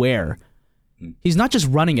knows where. He's not just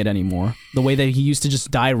running it anymore the way that he used to just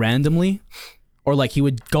die randomly or like he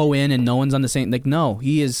would go in and no one's on the same. Like, no,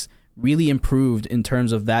 he is really improved in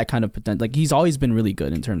terms of that kind of potential. Like, he's always been really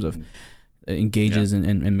good in terms of engages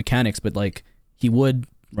and mechanics, but like he would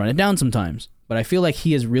run it down sometimes. But I feel like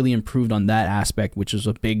he has really improved on that aspect, which is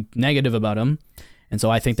a big negative about him. And so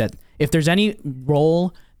I think that if there's any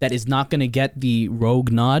role that is not going to get the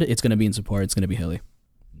rogue nod, it's going to be in support. It's going to be Hilly.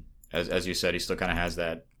 As you said, he still kind of has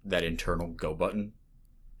that internal go button.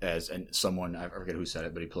 And someone, I forget who said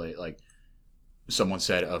it, but he played like someone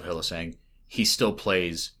said of Hilla saying he still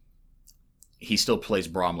plays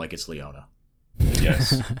Braum like it's Leona.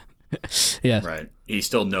 Yes. Yes. Right. He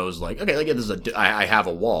still knows like, okay, like I have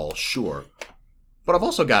a wall, sure, but I've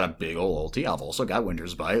also got a big old ulti. I've also got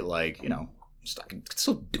Winter's Bite. Like, I can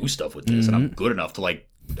still do stuff with this, and I'm good enough to like,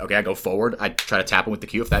 okay, I go forward, I try to tap him with the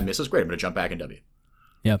Q. If that misses, great, I'm gonna jump back in W.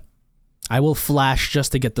 Yep. I will flash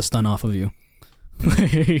just to get the stun off of you.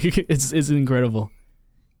 It's incredible.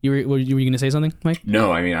 You were going to say something, Mike?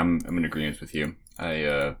 No, I mean I'm in agreement with you.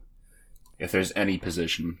 If there's any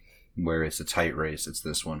position where it's a tight race, it's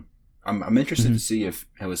this one. I'm interested to see if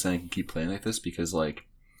Hillsong can keep playing like this because, like,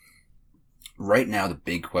 right now the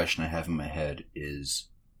big question I have in my head is,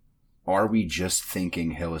 are we just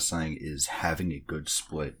thinking Hillsong is having a good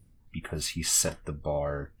split because he set the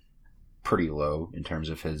bar pretty low in terms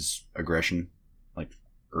of his aggression, like,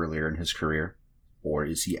 earlier in his career? Or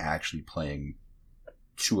is he actually playing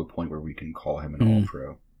to a point where we can call him an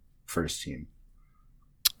all-pro first team?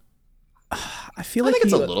 I feel I like think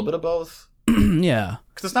it's a little bit of both. Yeah.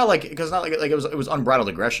 Because it's not like it was unbridled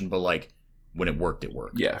aggression, but like when it worked, it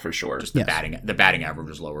worked. Yeah, for sure. Just the batting average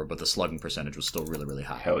was lower, but the slugging percentage was still really, really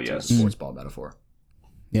high. Hell to yes. use a sports ball metaphor.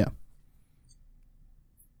 Yeah.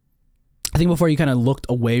 I think before he kind of looked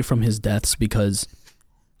away from his deaths because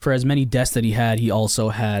for as many deaths that he had, he also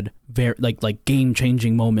had very like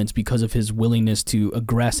game-changing moments because of his willingness to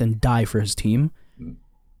aggress and die for his team.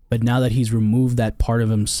 But now that he's removed that part of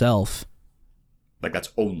himself, Like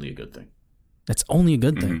that's only a good thing. that's only a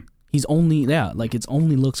good thing. He's only it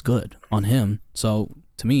only looks good on him. So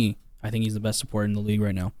to me, I think he's the best support in the league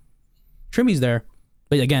right now. Trimmy's there,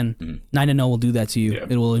 but again, 9-0 will do that to you. Yeah.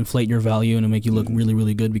 It will inflate your value and it'll make you look really,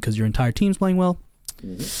 really good because your entire team's playing well.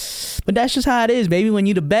 But that's just how it is, baby. When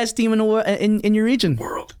you're the best team in the in your region,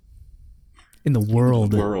 in the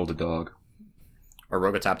world, World, dog. Are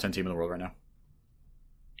Rogue a top 10 team in the world right now?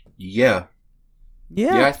 Yeah.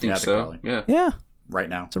 Yeah, I think Yeah, I think so. probably. Yeah. yeah. Right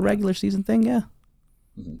now, It's a regular season thing, yeah.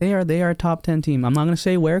 They are a top 10 team. I'm not gonna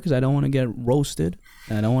say where because I don't want to get roasted.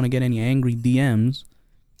 And I don't want to get any angry DMs.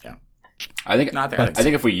 I think Not there. I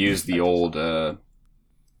think if we use the old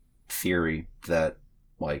Theory that,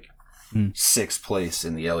 like, sixth place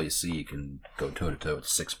in the LEC can go toe to toe with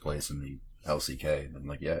sixth place in the LCK. And I'm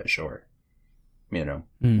like, yeah, sure. You know,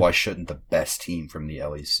 why shouldn't the best team from the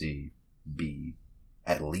LEC be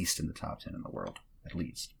at least in the top 10 in the world? At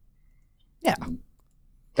least. Yeah.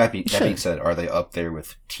 That being said, are they up there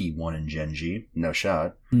with T1 and Gen G? No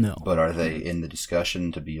shot. No. But are they in the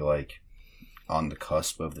discussion to be like on the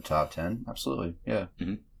cusp of the top 10? Absolutely. Yeah.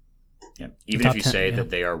 Mm-hmm. Yeah. Even if you 10, say yeah. that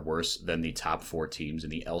they are worse than the top 4 teams in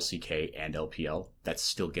the LCK and LPL, that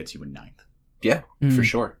still gets you in 9th. Yeah, for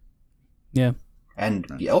sure. Yeah. And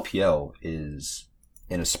the LPL is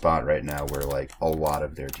in a spot right now where like a lot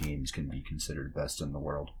of their teams can be considered best in the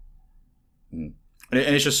world. And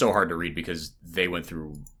it's just so hard to read because they went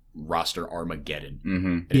through roster Armageddon. Mm-hmm.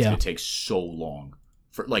 And it's going to take so long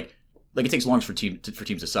for like it takes long for teams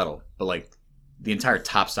to settle, but like the entire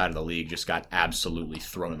top side of the league just got absolutely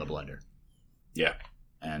thrown in the blender. Yeah.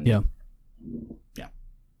 And Yeah.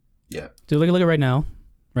 Dude, look at it right now,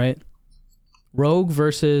 right? Rogue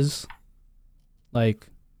versus like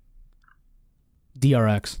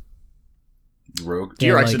DRX. Rogue,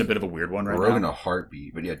 Yeah, DRX like- is in a bit of a weird one right Rogue in now. a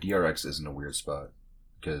heartbeat, but yeah, DRX is in a weird spot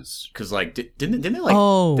because Because like didn't they like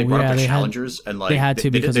Oh, they brought yeah, up they the had- challengers and like they had to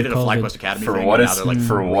they because did of a COVID. FlyQuest Academy For thing, what and now it's they're like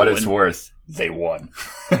for what it's rolling. worth, they won.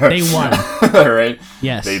 They won. Right?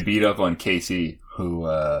 Yes. They beat up on KT. who,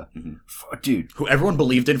 dude, Who everyone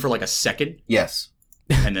believed in for like a second, yes,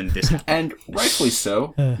 and then this happened. and rightfully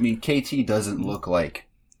so. I mean, KT doesn't look like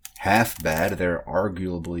half bad. They're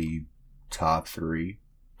arguably top 3,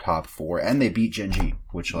 top 4, and they beat Gen G,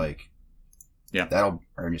 which like, Yeah. that'll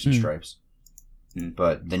earn you some stripes. Mm.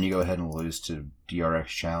 But then you go ahead and lose to DRX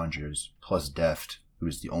challengers plus Deft,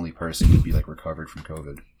 who's the only person who'd be like recovered from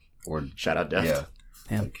COVID. Or Shout out Deft. yeah,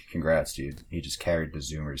 Damn. like congrats, dude. He just carried the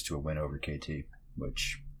Zoomers to a win over KT,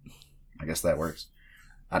 which I guess that works.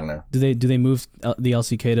 I don't know. Do they move the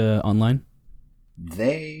LCK to online? I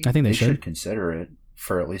think they should should. consider it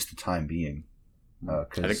for at least the time being. I think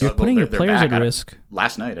Because You're putting your they're players back. at risk.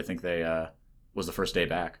 Last night, I think they was the first day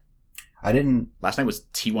back. I didn't. Last night was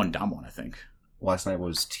T1 Damwon, I think. Last night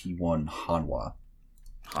was T1 Hanwha,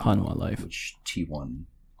 Hanwha Life. which T1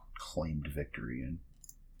 claimed victory in.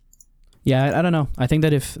 Yeah, I don't know. I think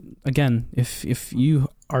that if you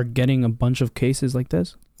are getting a bunch of cases like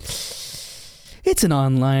this, it's an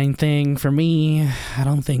online thing for me. I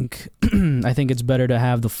don't think. I think it's better to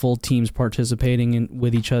have the full teams participating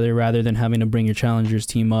with each other rather than having to bring your challengers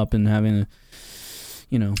team up and having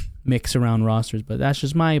to, mix around rosters. But that's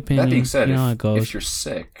just my opinion. That being said, you know how it goes. if you're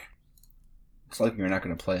sick, it's like you're not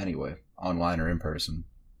going to play anyway, online or in person.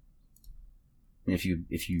 I mean,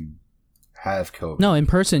 if you have COVID, No, in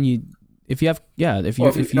person, if you have if you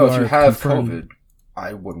are have confirmed- COVID,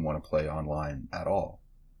 I wouldn't want to play online at all.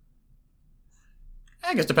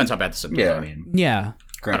 I guess it depends how bad the symptoms Yeah, are. I mean, Yeah,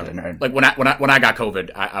 granted, Like when I got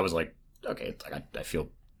COVID, I was like, okay, it's like I feel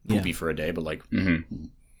poopy for a day, but like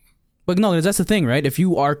but no, that's the thing, right? If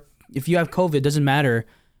you have COVID, it doesn't matter,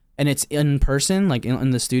 and it's in person, like in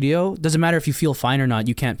the studio, doesn't matter if you feel fine or not.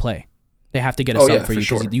 You can't play. They have to get a Oh, sub yeah, for you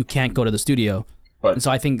for because sure. you can't go to the studio. But- and so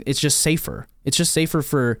I think it's just safer. It's just safer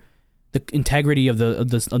for the integrity of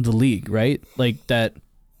the league, right? Like that.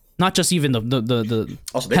 Not just even the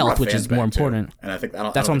also they health, brought which fans is more back, too. important. And I think That's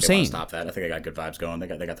what I'm think they wanna saying. Stop that. I think I got good vibes going. They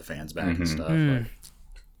got the fans back and stuff. Mm. Like,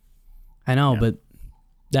 I know, but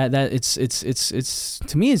that it's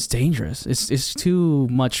to me it's dangerous. It's too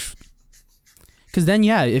much. Because then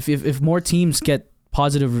if more teams get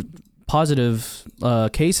positive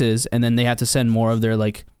cases and then they have to send more of their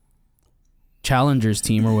like challengers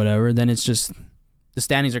team or whatever, then it's just the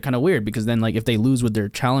standings are kind of weird because then like if they lose with their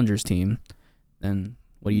challengers team, then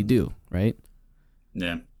what do you do, right?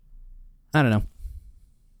 yeah. I don't know.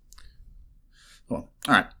 Well,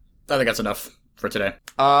 all right. I think that's enough for today.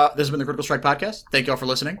 This has been the Critical Strike Podcast. Thank you all for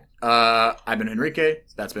listening. I've been Enrique.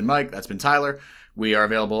 That's been Mike. That's been Tyler. We are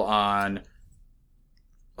available on...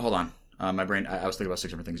 Hold on. My brain... I was thinking about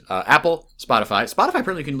 6 different things. Apple, Spotify. Spotify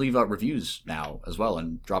apparently can leave reviews now as well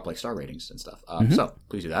and drop like star ratings and stuff. So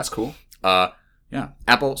please do that. that's cool. Yeah.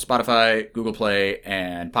 Apple, Spotify, Google Play,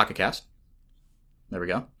 and Pocket Cast. There we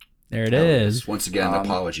go. There it is. Once again,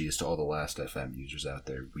 apologies to all the Last FM users out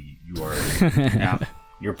there. You are Yeah.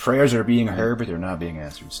 your prayers are being heard, but they're not being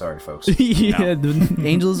answered. Sorry, folks. Yeah, the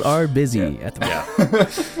Angels are busy at the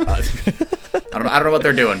moment. Yeah. I don't know what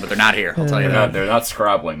they're doing, but they're not here. I'll tell you that. They're not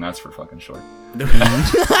scrabbling, that's for fucking sure.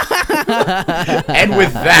 And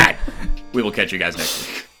with that, we will catch you guys next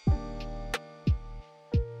week.